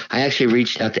stories. I actually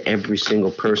reached out to every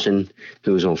single person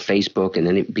who was on Facebook, and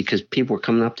then because people were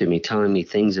coming up to me telling me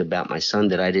things about my son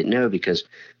that I didn't know, because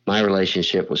my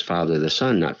relationship was father to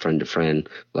son, not friend to friend,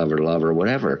 lover to lover,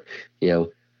 whatever.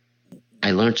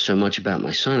 I learned so much about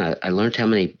my son. I learned how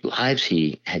many lives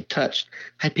he had touched.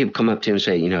 I had people come up to him and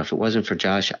say, if it wasn't for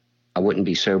Josh, I wouldn't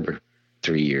be sober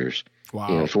 3 years.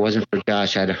 Wow. If it wasn't for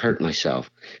Josh, I'd have hurt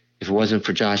myself. If it wasn't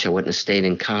for Josh, I wouldn't have stayed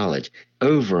in college.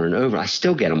 Over and over. I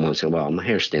still get them once in a while. My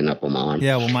hair's standing up on my arm.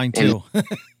 Yeah, well, mine too.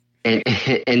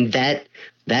 and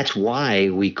that's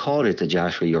why we called it the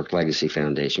Joshua York Legacy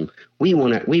Foundation.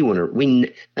 Let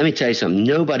me tell you something.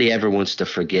 Nobody ever wants to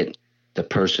forget the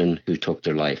person who took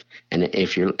their life. And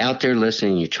if you're out there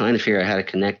listening, you're trying to figure out how to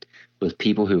connect with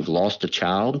people who've lost a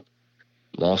child,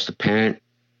 lost a parent,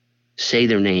 say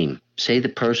their name. Say the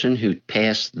person who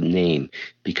passed the name,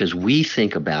 because we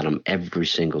think about them every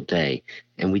single day,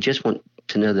 and we just want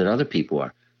to know that other people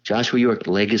are. Joshua York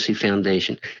Legacy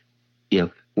Foundation.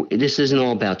 This isn't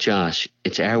all about Josh.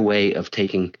 It's our way of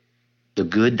taking the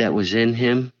good that was in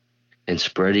him and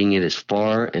spreading it as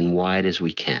far and wide as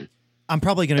we can. I'm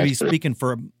probably going to be speaking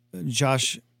for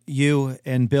Josh, you,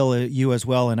 and Bill, you as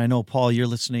well, and I know, Paul, you're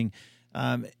listening.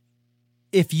 First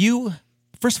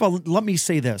of all, let me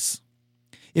say this.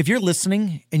 If you're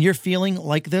listening and you're feeling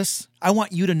like this, I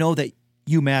want you to know that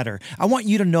you matter. I want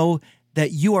you to know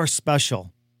that you are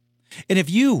special. And if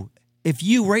you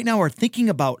right now are thinking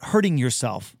about hurting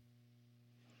yourself,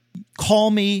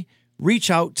 call me, reach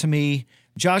out to me.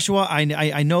 Joshua,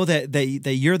 I know that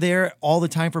you're there all the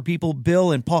time for people.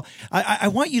 Bill and Paul, I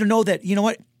want you to know that, you know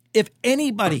what? If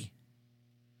anybody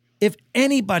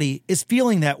is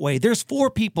feeling that way, there's 4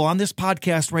 people on this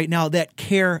podcast right now that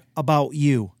care about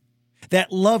you,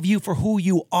 that love you for who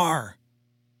you are.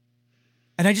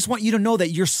 And I just want you to know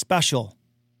that you're special.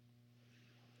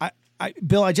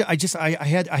 Bill, I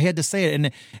had to say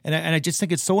it, and I just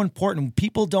think it's so important.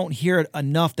 People don't hear it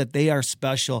enough that they are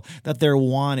special, that they're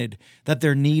wanted, that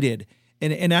they're needed.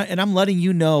 And I'm letting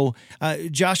you know,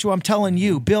 Joshua, I'm telling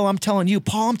you, Bill, I'm telling you,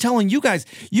 Paul, I'm telling you guys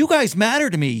matter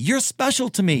to me. You're special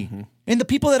to me. Mm-hmm. And the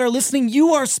people that are listening,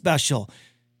 you are special.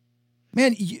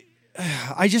 Man,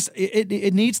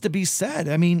 it needs to be said.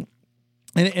 I mean,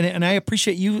 and I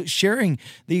appreciate you sharing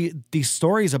these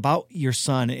stories about your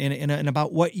son and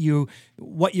about what you're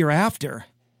after.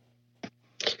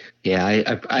 Yeah,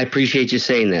 I appreciate you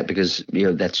saying that, because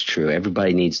that's true.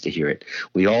 Everybody needs to hear it.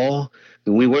 We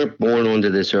weren't born onto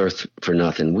this earth for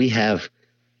nothing. We have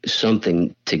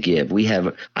something to give.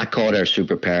 I call it our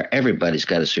superpower. Everybody's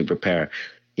got a superpower.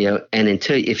 And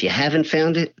if you haven't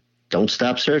found it, don't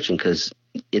stop searching, because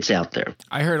it's out there.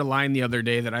 I heard a line the other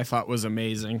day that I thought was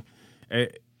amazing.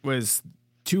 It was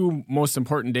 2 most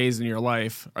important days in your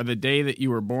life are the day that you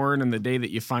were born and the day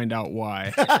that you find out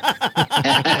why.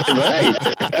 Right.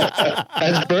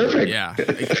 That's perfect. Yeah.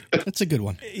 That's a good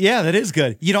one. Yeah, that is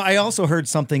good. I also heard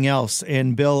something else.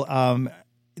 And Bill,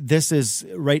 this is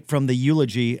right from the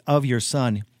eulogy of your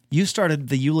son. You started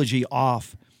the eulogy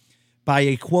off by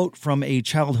a quote from a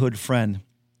childhood friend.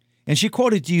 And she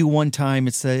quoted to you one time.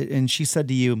 And she said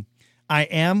to you, "I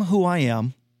am who I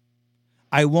am.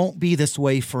 I won't be this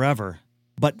way forever,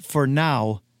 but for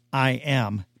now I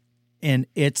am, and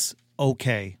it's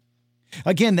okay."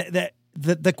 Again,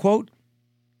 the quote,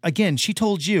 again, she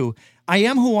told you, "I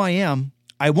am who I am.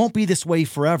 I won't be this way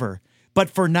forever, but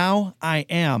for now I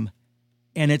am,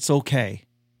 and it's okay."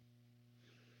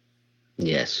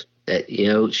 Yes.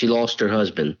 She lost her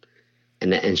husband,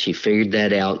 and she figured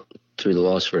that out through the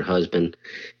loss of her husband.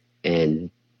 And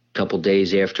a couple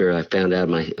days after I found out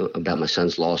about my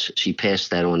son's loss, she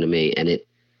passed that on to me, and it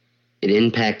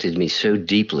impacted me so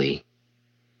deeply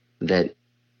that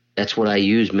that's what I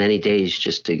use many days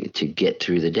just to get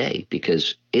through the day,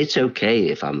 because it's okay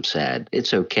if I'm sad.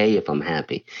 It's okay if I'm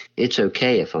happy. It's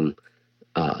okay if I'm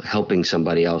helping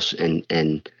somebody else, and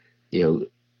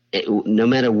no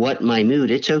matter what my mood,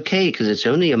 it's okay, because it's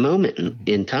only a moment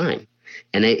in time,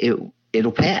 and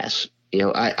it'll pass.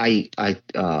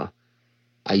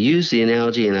 I use the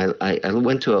analogy, and I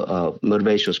went to a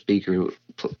motivational speaker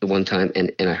one time,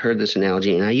 and I heard this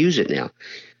analogy, and I use it now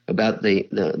about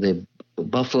the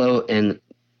buffalo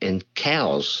and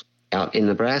cows out in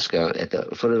Nebraska at the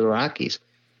foot of the Rockies.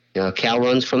 A cow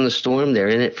runs from the storm; they're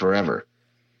in it forever.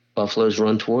 Buffaloes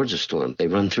run towards the storm; they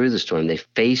run through the storm. They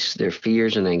face their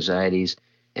fears and anxieties,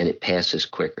 and it passes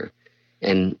quicker.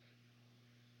 And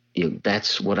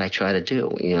that's what I try to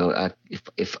do.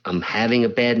 If I'm having a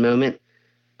bad moment,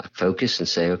 I focus and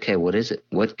say, okay, what is it?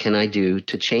 What can I do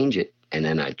to change it? And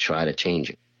then I try to change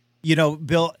it.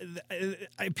 Bill,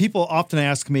 people often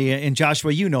ask me, and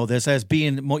Joshua, you know this, as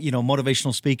being,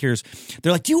 motivational speakers,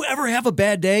 they're like, do you ever have a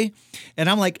bad day? And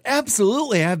I'm like,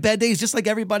 absolutely. I have bad days just like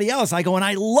everybody else. I go, and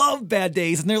I love bad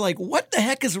days. And they're like, what the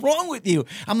heck is wrong with you?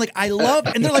 I'm like,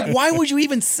 and they're like, why would you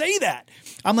even say that?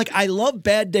 I'm like, I love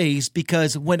bad days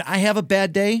because when I have a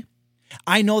bad day,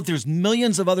 I know there's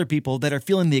millions of other people that are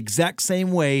feeling the exact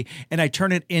same way, and I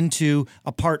turn it into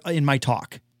a part in my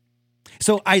talk.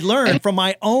 So I learn from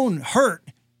my own hurt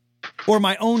or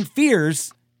my own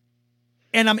fears,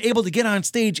 and I'm able to get on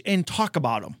stage and talk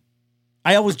about them.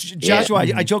 Joshua,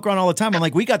 I joke around all the time. I'm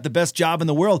like, we got the best job in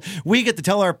the world. We get to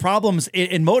tell our problems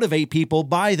and motivate people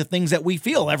by the things that we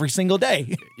feel every single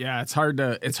day. Yeah, it's hard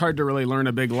to really learn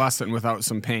a big lesson without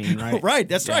some pain, right? Right,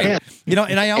 that's right.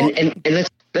 And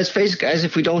let's face it, guys.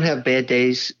 If we don't have bad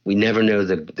days, we never know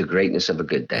the greatness of a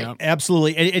good day. Yep.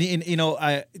 Absolutely. And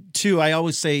I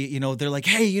always say, they're like,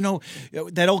 hey,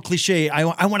 that old cliche,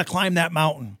 I want to climb that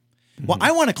mountain. Mm-hmm. Well,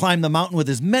 I want to climb the mountain with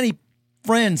as many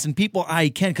friends and people I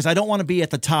can, because I don't want to be at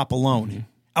the top alone. Mm-hmm.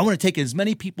 I want to take as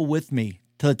many people with me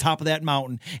to the top of that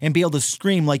mountain and be able to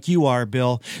scream like you are,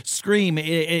 Bill. Scream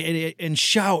and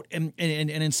shout and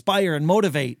inspire and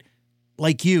motivate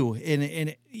like you.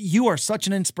 And you are such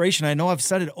an inspiration. I know I've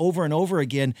said it over and over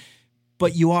again,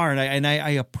 but you are, and I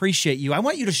appreciate you. I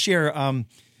want you to share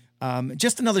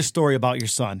just another story about your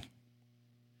son.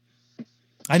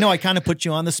 I know I kind of put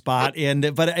you on the spot,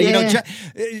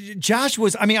 Josh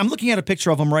was. I mean, I'm looking at a picture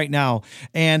of him right now,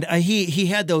 and he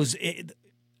had those.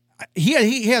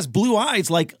 He has blue eyes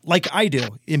like I do,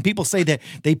 and people say that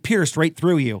they pierced right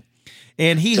through you,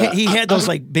 and he had those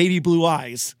like baby blue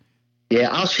eyes. Yeah,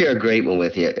 I'll share a great one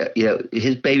with you.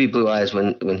 His baby blue eyes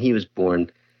when he was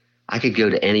born, I could go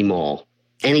to any mall,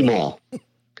 and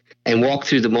walk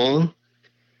through the mall,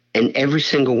 and every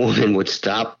single woman would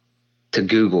stop to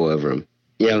Google over him.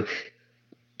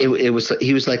 He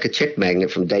was like a chick magnet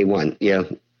from day one.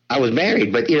 I was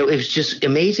married, but it was just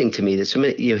amazing to me that so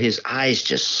many, his eyes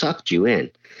just sucked you in.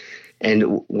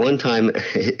 And one time,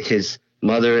 his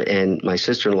mother and my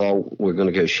sister-in-law were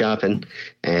going to go shopping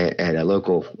at a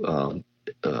local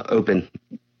open.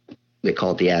 They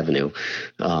call it the Avenue,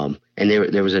 and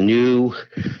there was a new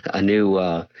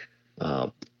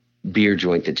beer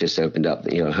joint that just opened up,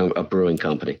 a brewing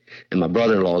company. And my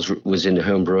brother-in-law was into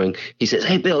home brewing. He says,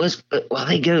 "Hey, Bill, let's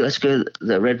go to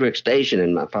the Red Brick Station."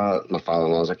 And my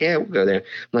father-in-law was like, "Yeah, we'll go there." I'm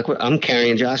like, "What?" I'm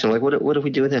carrying Josh. I'm like, "What are we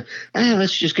doing there?"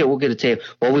 Let's just go. We'll get a table.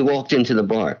 Well, we walked into the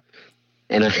bar,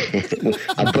 and I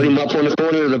put him up on the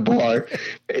corner of the bar.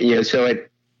 So at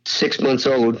 6 months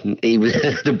old, he was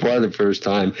at the bar the first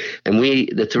time, and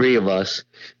the three of us,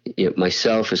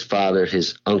 myself, his father,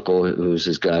 his uncle, who was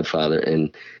his godfather,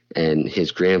 and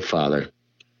his grandfather,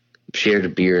 shared a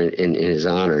beer in his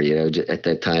honor, at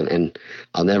that time. And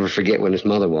I'll never forget when his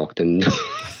mother walked in.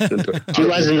 She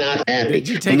was not happy.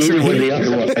 Neither were the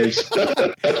other ones.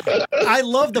 I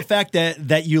love the fact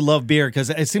that you love beer, because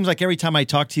it seems like every time I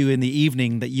talk to you in the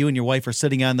evening that you and your wife are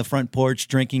sitting on the front porch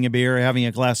drinking a beer or having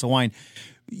a glass of wine.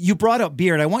 You brought up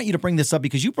beer, and I want you to bring this up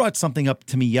because you brought something up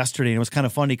to me yesterday, and it was kind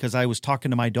of funny because I was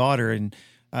talking to my daughter, and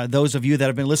those of you that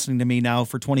have been listening to me now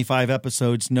for 25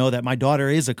 episodes know that my daughter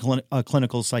is a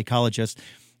clinical psychologist.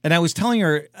 And I was telling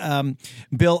her,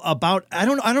 Bill, about, I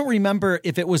don't remember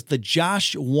if it was the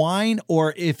Josh wine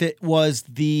or if it was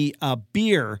the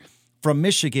beer from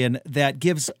Michigan that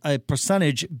gives a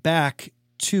percentage back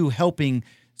to helping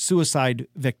suicide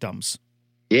victims.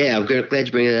 Yeah, I'm glad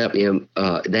you bring it up.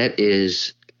 That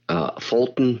is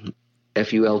Fulton,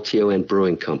 Fulton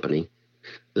Brewing Company.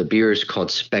 The beer is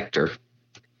called Spectre,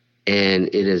 and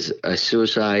it is a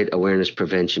suicide awareness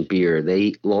prevention beer.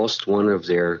 They lost one of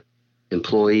their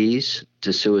employees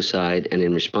to suicide, and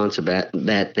in response to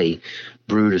that, they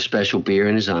brewed a special beer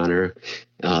in his honor,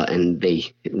 and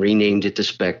they renamed it to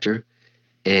Spectre.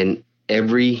 And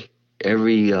every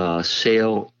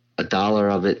sale,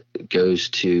 $1 of it goes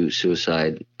to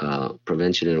suicide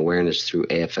prevention and awareness through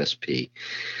AFSP.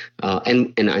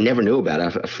 And I never knew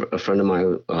about it. A friend of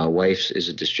my wife's is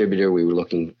a distributor. We were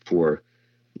looking for,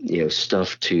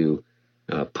 stuff to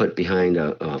put behind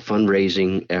a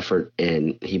fundraising effort,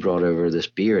 and he brought over this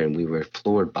beer, and we were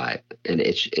floored by it. And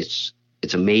it's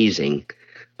amazing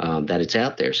that it's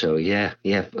out there. So yeah.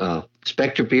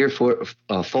 Spectre Beer for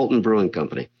Fulton Brewing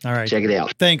Company. All right. Check it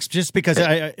out. Thanks. Just because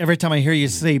every time I hear you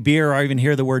say beer or even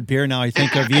hear the word beer now, I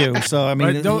think of you. So, I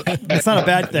mean, it's not a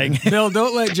bad thing. Bill,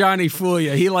 don't let Johnny fool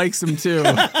you. He likes them too.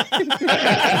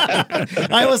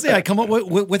 I always say I come up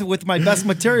with my best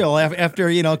material after,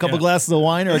 a couple glasses of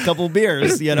wine or a couple of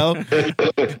beers,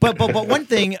 But one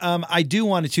thing I do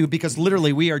want to, because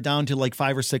literally we are down to like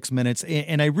 5 or 6 minutes,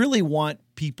 and I really want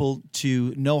people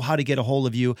to know how to get a hold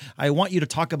of you. I want you to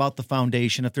talk about the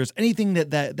foundation. If there's anything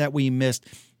that we missed,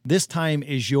 this time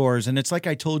is yours. And it's like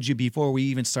I told you before we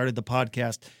even started the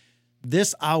podcast,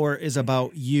 this hour is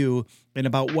about you and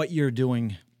about what you're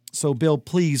doing. So Bill,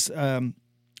 please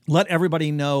let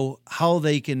everybody know how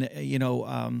they can,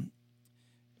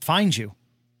 find you.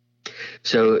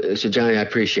 So Johnny, I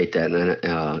appreciate that.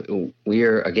 And we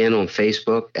are again on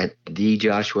Facebook at the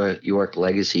Joshua York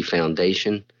Legacy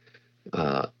Foundation.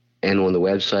 And on the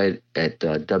website at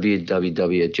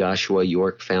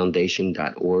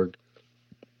www.joshuayorkfoundation.org.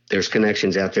 There's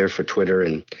connections out there for Twitter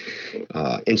and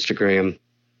Instagram.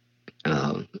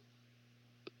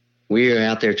 We are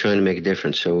out there trying to make a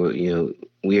difference. So,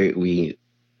 we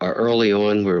are early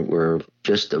on. We're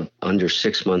just under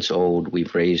 6 months old.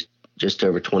 We've raised just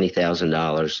over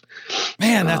 $20,000.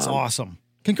 Man, that's awesome.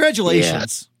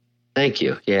 Congratulations. Yeah, thank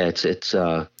you. Yeah, it's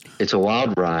a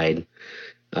wild ride.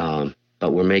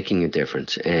 But we're making a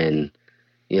difference, and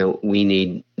we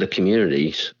need the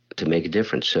communities to make a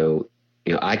difference. So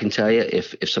I can tell you,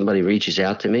 if somebody reaches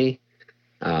out to me,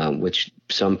 which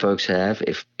some folks have,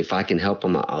 if I can help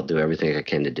them, I'll do everything I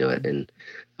can to do it. And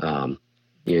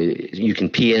you can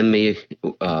PM me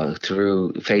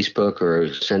through Facebook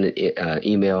or send an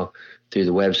email through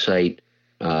the website.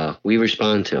 We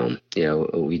respond to them.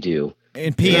 We do.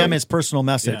 And PM is personal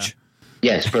message. Yeah.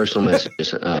 Yes, personal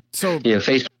messages. So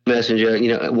Facebook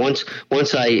Messenger. Once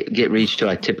I get reached to,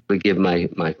 I typically give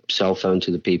my cell phone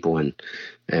to the people, and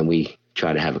we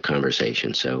try to have a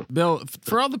conversation. So, Bill,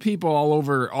 for all the people all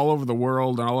over the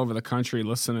world and all over the country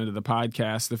listening to the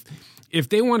podcast, if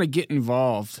they want to get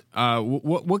involved,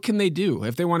 what can they do?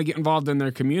 If they want to get involved in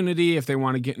their community, if they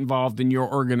want to get involved in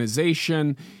your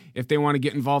organization, if they want to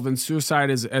get involved in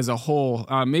suicide as a whole,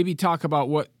 maybe talk about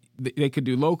what they could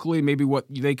do locally, maybe what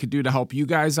they could do to help you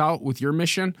guys out with your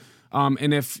mission.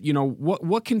 And if,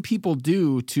 what can people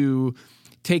do to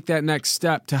take that next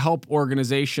step to help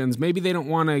organizations? Maybe they don't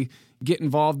want to get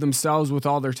involved themselves with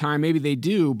all their time. Maybe they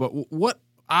do, but what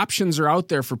options are out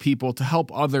there for people to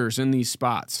help others in these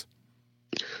spots?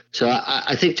 So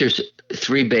I think there's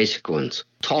 3 basic ones.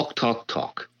 Talk.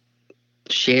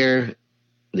 Share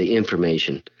the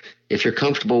information. If you're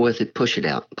comfortable with it, push it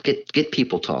out. Get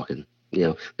people talking.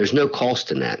 There's no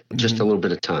cost in that, just a little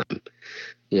bit of time.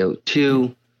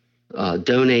 2,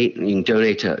 donate. You can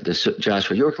donate to the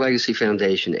Joshua York Legacy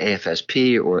Foundation,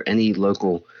 AFSP, or any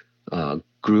local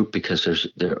group, because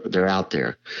they're out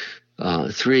there.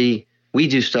 3, we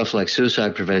do stuff like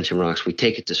suicide prevention rocks. We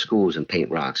take it to schools and paint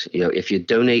rocks. If you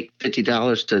donate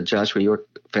 $50 to Joshua York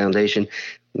Foundation,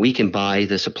 we can buy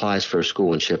the supplies for a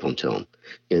school and ship them to them.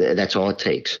 That's all it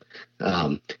takes.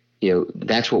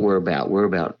 That's what we're about. We're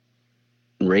about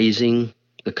raising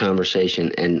the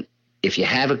conversation. And if you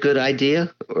have a good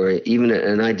idea, or even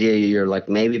an idea you're like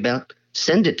maybe about,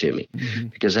 send it to me,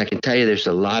 because I can tell you there's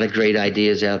a lot of great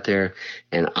ideas out there,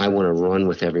 and I want to run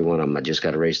with every one of them. I just got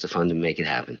to raise the fund and make it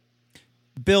happen.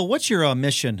 Bill, what's your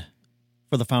mission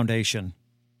for the foundation?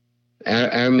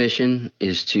 Our mission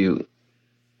is to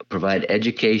provide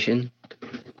education,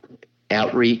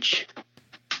 outreach,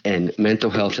 and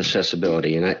mental health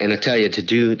accessibility. And I tell you, to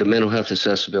do the mental health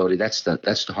accessibility, that's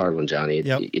the hard one, Johnny.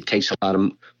 It takes a lot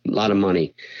of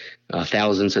money,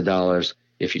 thousands of dollars,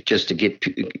 if you just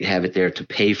to have it there to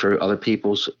pay for other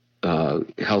people's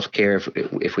health care.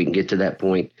 If we can get to that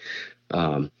point,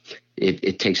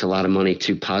 it takes a lot of money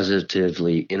to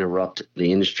positively interrupt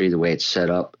the industry the way it's set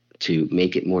up, to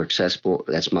make it more accessible.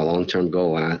 That's my long-term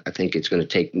goal. And I think it's going to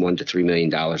take $1 to $3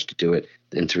 million to do it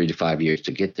in 3 to 5 years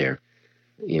to get there.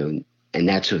 And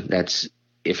that's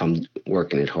if I'm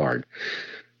working it hard.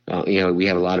 We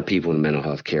have a lot of people in the mental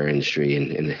health care industry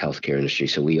and in the healthcare industry,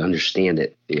 so we understand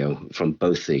it, from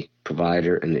both the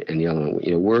provider and the other one.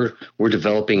 We're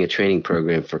developing a training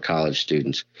program for college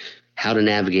students, how to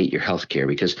navigate your healthcare,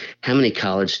 because how many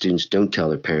college students don't tell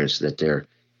their parents that they're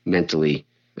mentally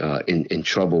in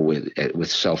trouble with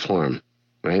self-harm,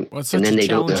 right? Well, it's such a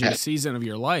challenging season of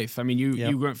your life. I mean,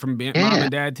 you went from mom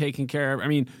and dad taking care of. I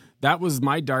mean, that was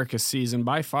my darkest season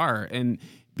by far. And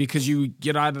because you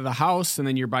get out of the house and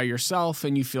then you're by yourself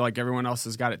and you feel like everyone else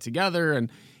has got it together.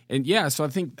 And yeah, so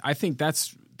I think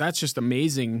that's just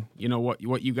amazing, you know, what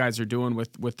you guys are doing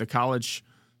with the college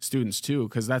students too,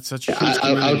 because that's such a huge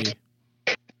community.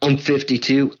 I'm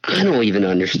 52. I don't even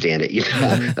understand it. You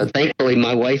know, thankfully,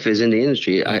 my wife is in the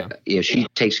industry. She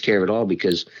takes care of it all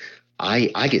because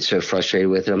I get so frustrated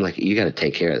with it. I'm like, you got to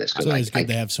take care of this. It's always good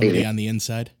to have somebody on the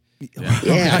inside.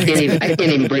 Yeah, I can't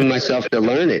even bring myself to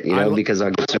learn it, you know, because I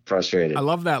get so frustrated. I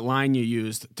love that line you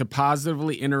used, to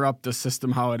positively interrupt the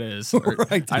system how it is.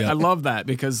 Right. I love that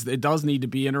because it does need to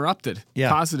be interrupted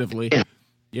positively. Yeah.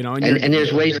 You know, and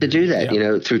there's ways to do that, you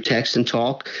know, through text and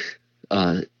talk.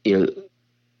 You know,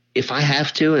 if I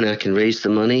have to and I can raise the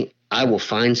money, I will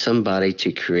find somebody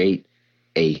to create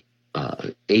a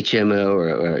HMO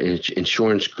or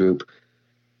insurance group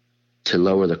to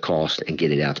lower the cost and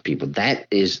get it out to people. That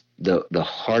is the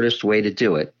hardest way to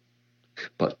do it,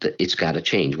 but it's got to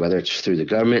change, whether it's through the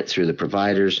government, through the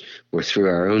providers, or through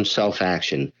our own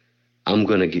self-action. I'm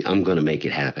gonna make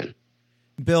it happen.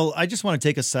 Bill, I just want to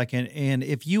take a second, and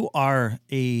if you are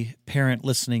a parent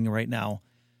listening right now,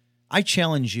 I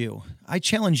challenge you.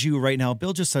 Right now.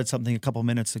 Bill just said something a couple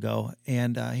minutes ago,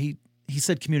 and he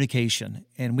said communication,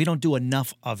 and we don't do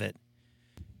enough of it.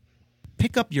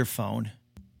 Pick up your phone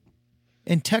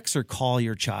and text or call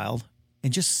your child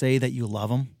and just say that you love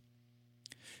them.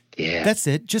 Yeah. That's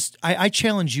it. Just I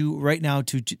challenge you right now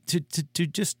to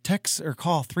just text or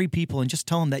call 3 people and just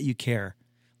tell them that you care.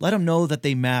 Let them know that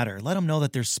they matter. Let them know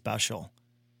that they're special.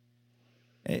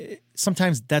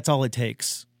 Sometimes that's all it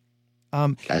takes.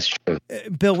 That's true.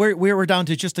 Bill, we're down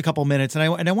to just a couple minutes,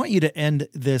 and I want you to end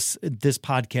this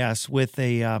podcast with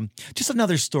a just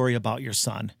another story about your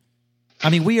son. I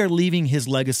mean, we are leaving his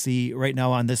legacy right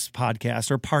now on this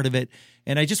podcast, or part of it,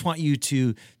 and I just want you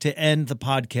to end the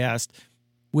podcast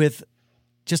with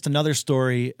just another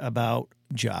story about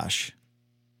Josh.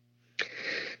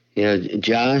 You know,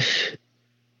 Josh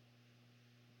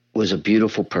was a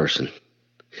beautiful person.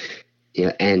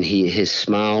 Yeah, and his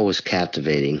smile was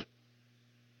captivating.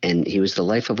 And he was the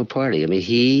life of a party. I mean,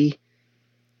 he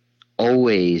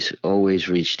always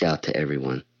reached out to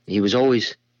everyone. He was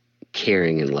always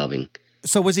caring and loving.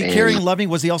 So was he caring and loving?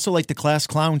 Was he also like the class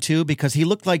clown too? Because he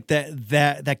looked like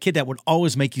that kid that would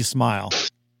always make you smile.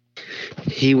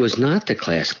 He was not the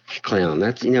class clown.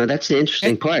 That's the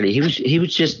interesting part.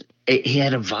 He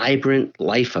had a vibrant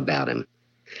life about him.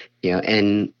 You know,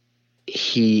 and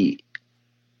he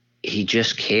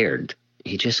just cared.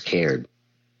 He just cared.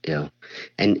 You know,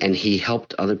 and he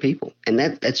helped other people, and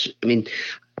that's. I mean,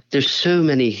 there's so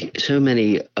many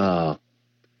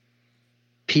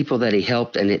people that he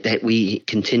helped, and that we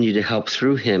continue to help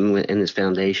through him and his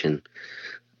foundation.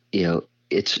 You know,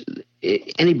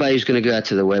 anybody who's going to go out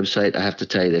to the website, I have to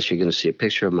tell you this: you're going to see a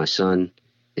picture of my son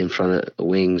in front of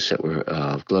wings that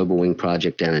were Global Wing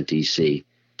Project down in D.C.,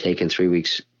 taken 3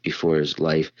 weeks before his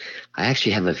life. I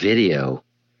actually have a video,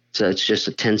 so it's just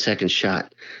a 10-second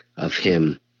shot of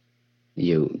him.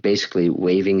 Basically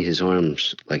waving his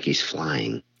arms like he's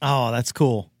flying. Oh, that's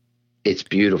cool. It's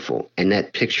beautiful. And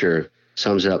that picture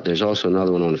sums it up. There's also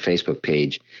another one on the Facebook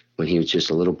page when he was just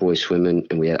a little boy swimming,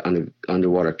 and we had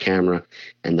underwater camera,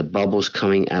 and the bubbles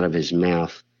coming out of his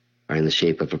mouth are in the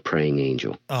shape of a praying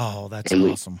angel. Oh, that's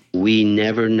awesome. We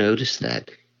never noticed that.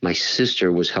 My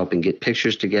sister was helping get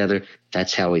pictures together.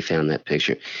 That's how we found that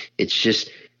picture. It's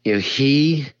just,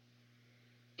 he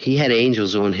had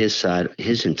angels on his side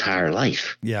his entire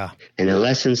life. Yeah. And the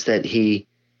lessons that he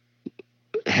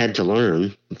had to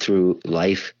learn through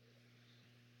life,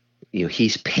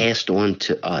 he's passed on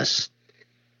to us.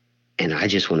 And I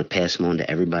just want to pass them on to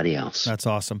everybody else. That's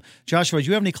awesome. Joshua, do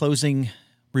you have any closing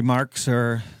remarks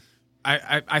or?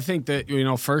 I think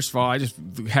that, first of all, I just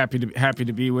happy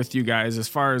to be with you guys. As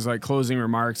far as like closing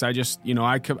remarks, I just,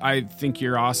 I think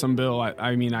you're awesome, Bill.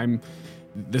 I mean,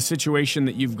 the situation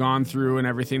that you've gone through and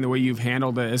everything, the way you've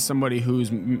handled it, as somebody who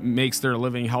makes their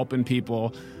living helping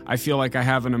people, I feel like I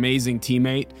have an amazing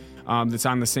teammate that's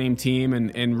on the same team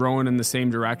and rowing in the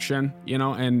same direction,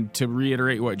 and to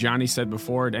reiterate what Johnny said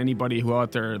before, to anybody who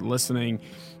out there listening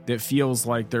that feels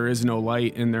like there is no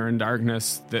light and they're in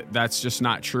darkness, that's just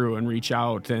not true, and reach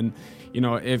out. And,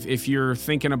 if you're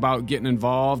thinking about getting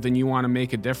involved and you want to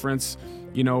make a difference,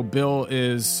 Bill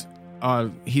is...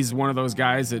 he's one of those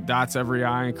guys that dots every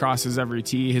I and crosses every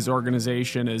T. His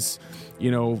organization is,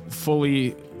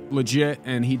 fully legit,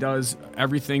 and he does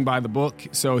everything by the book.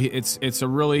 So it's a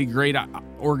really great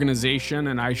organization,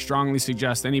 and I strongly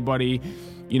suggest anybody,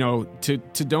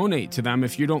 to donate to them.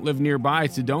 If you don't live nearby,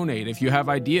 to donate. If you have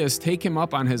ideas, take him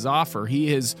up on his offer.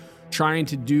 He is trying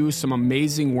to do some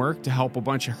amazing work to help a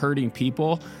bunch of hurting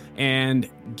people, and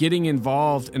getting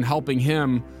involved and helping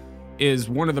him is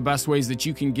one of the best ways that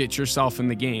you can get yourself in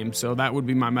the game. So that would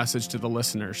be my message to the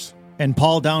listeners. And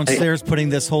Paul downstairs putting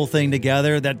this whole thing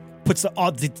together, that puts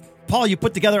Paul, you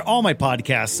put together all my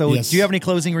podcasts. So Yes. Do you have any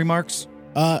closing remarks?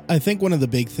 I think one of the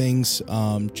big things,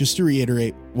 just to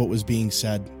reiterate what was being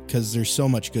said, because there's so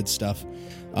much good stuff.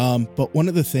 But one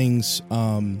of the things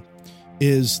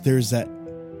is there's that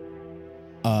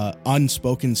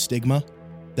unspoken stigma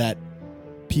that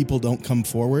people don't come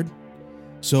forward.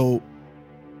 So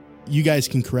you guys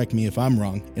can correct me if I'm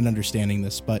wrong in understanding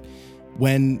this, but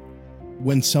when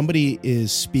somebody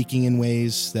is speaking in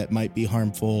ways that might be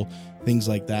harmful, things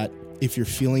like that, if you're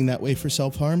feeling that way for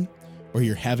self-harm, or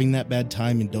you're having that bad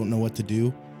time and don't know what to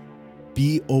do,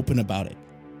 be open about it.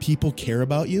 People care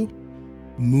about you.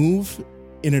 Move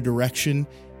in a direction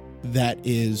that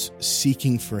is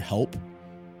seeking for help,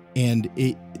 and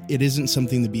it isn't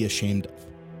something to be ashamed of.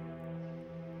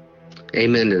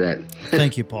 Amen to that.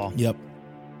 Thank you, Paul. Yep.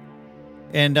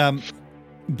 And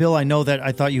Bill, I know that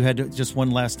I thought you had just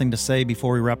one last thing to say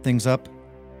before we wrap things up.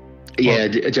 Yeah,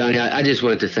 Johnny, I just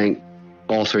wanted to thank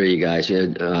all three of you guys.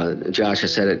 Josh, I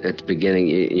said it at the beginning,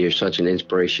 you're such an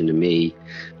inspiration to me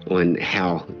on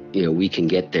how, we can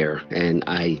get there. And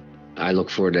I look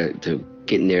forward to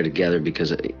getting there together,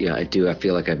 because, I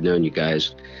feel like I've known you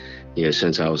guys,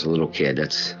 since I was a little kid.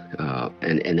 That's,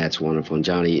 and that's wonderful. And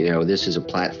Johnny, this is a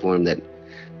platform that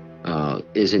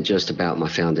isn't just about my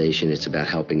foundation. It's about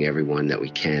helping everyone that we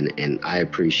can. And I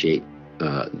appreciate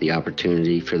the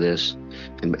opportunity for this.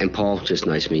 And Paul, just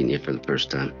nice meeting you for the first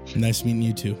time. Nice meeting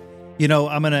you too.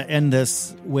 I'm going to end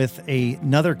this with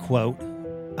another quote,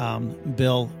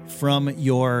 Bill, from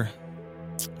your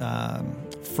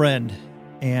friend.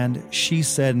 And she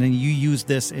said, and you used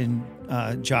this in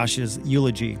Josh's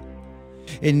eulogy,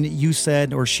 and you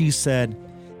said, or she said,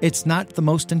 it's not the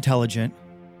most intelligent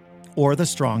or the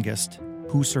strongest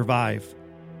who survive,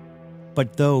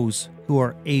 but those who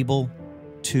are able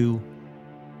to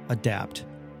adapt.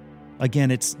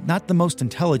 Again, it's not the most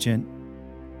intelligent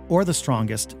or the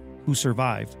strongest who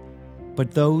survive,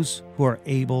 but those who are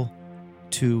able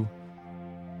to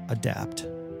adapt.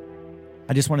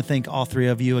 I just want to thank all three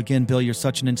of you. Again, Bill, you're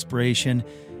such an inspiration.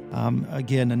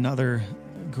 Again, another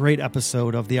great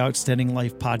episode of the Outstanding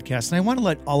Life podcast. And I want to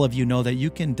let all of you know that you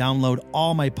can download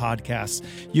all my podcasts.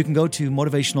 You can go to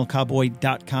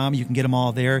motivationalcowboy.com. You can get them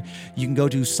all there. You can go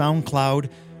to SoundCloud,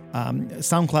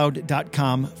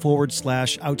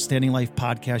 soundcloud.com/Outstanding Life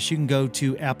podcast. You can go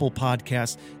to Apple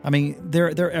Podcasts. I mean,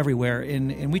 they're everywhere.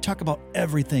 And we talk about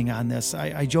everything on this.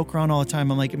 I joke around all the time.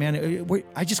 I'm like, man,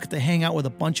 I just get to hang out with a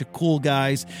bunch of cool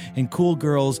guys and cool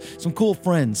girls, some cool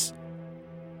friends,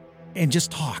 and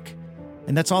just talk.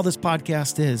 And that's all this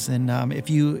podcast is. And if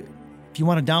you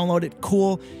want to download it,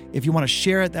 cool. If you want to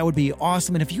share it, that would be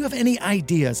awesome. And if you have any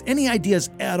ideas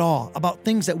at all about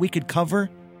things that we could cover,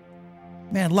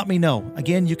 man, let me know.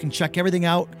 Again, you can check everything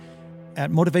out at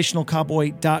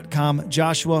motivationalcowboy.com.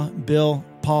 Joshua, Bill,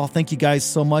 Paul, thank you guys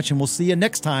so much. And we'll see you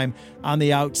next time on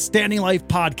the Outstanding Life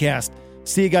podcast.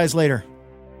 See you guys later.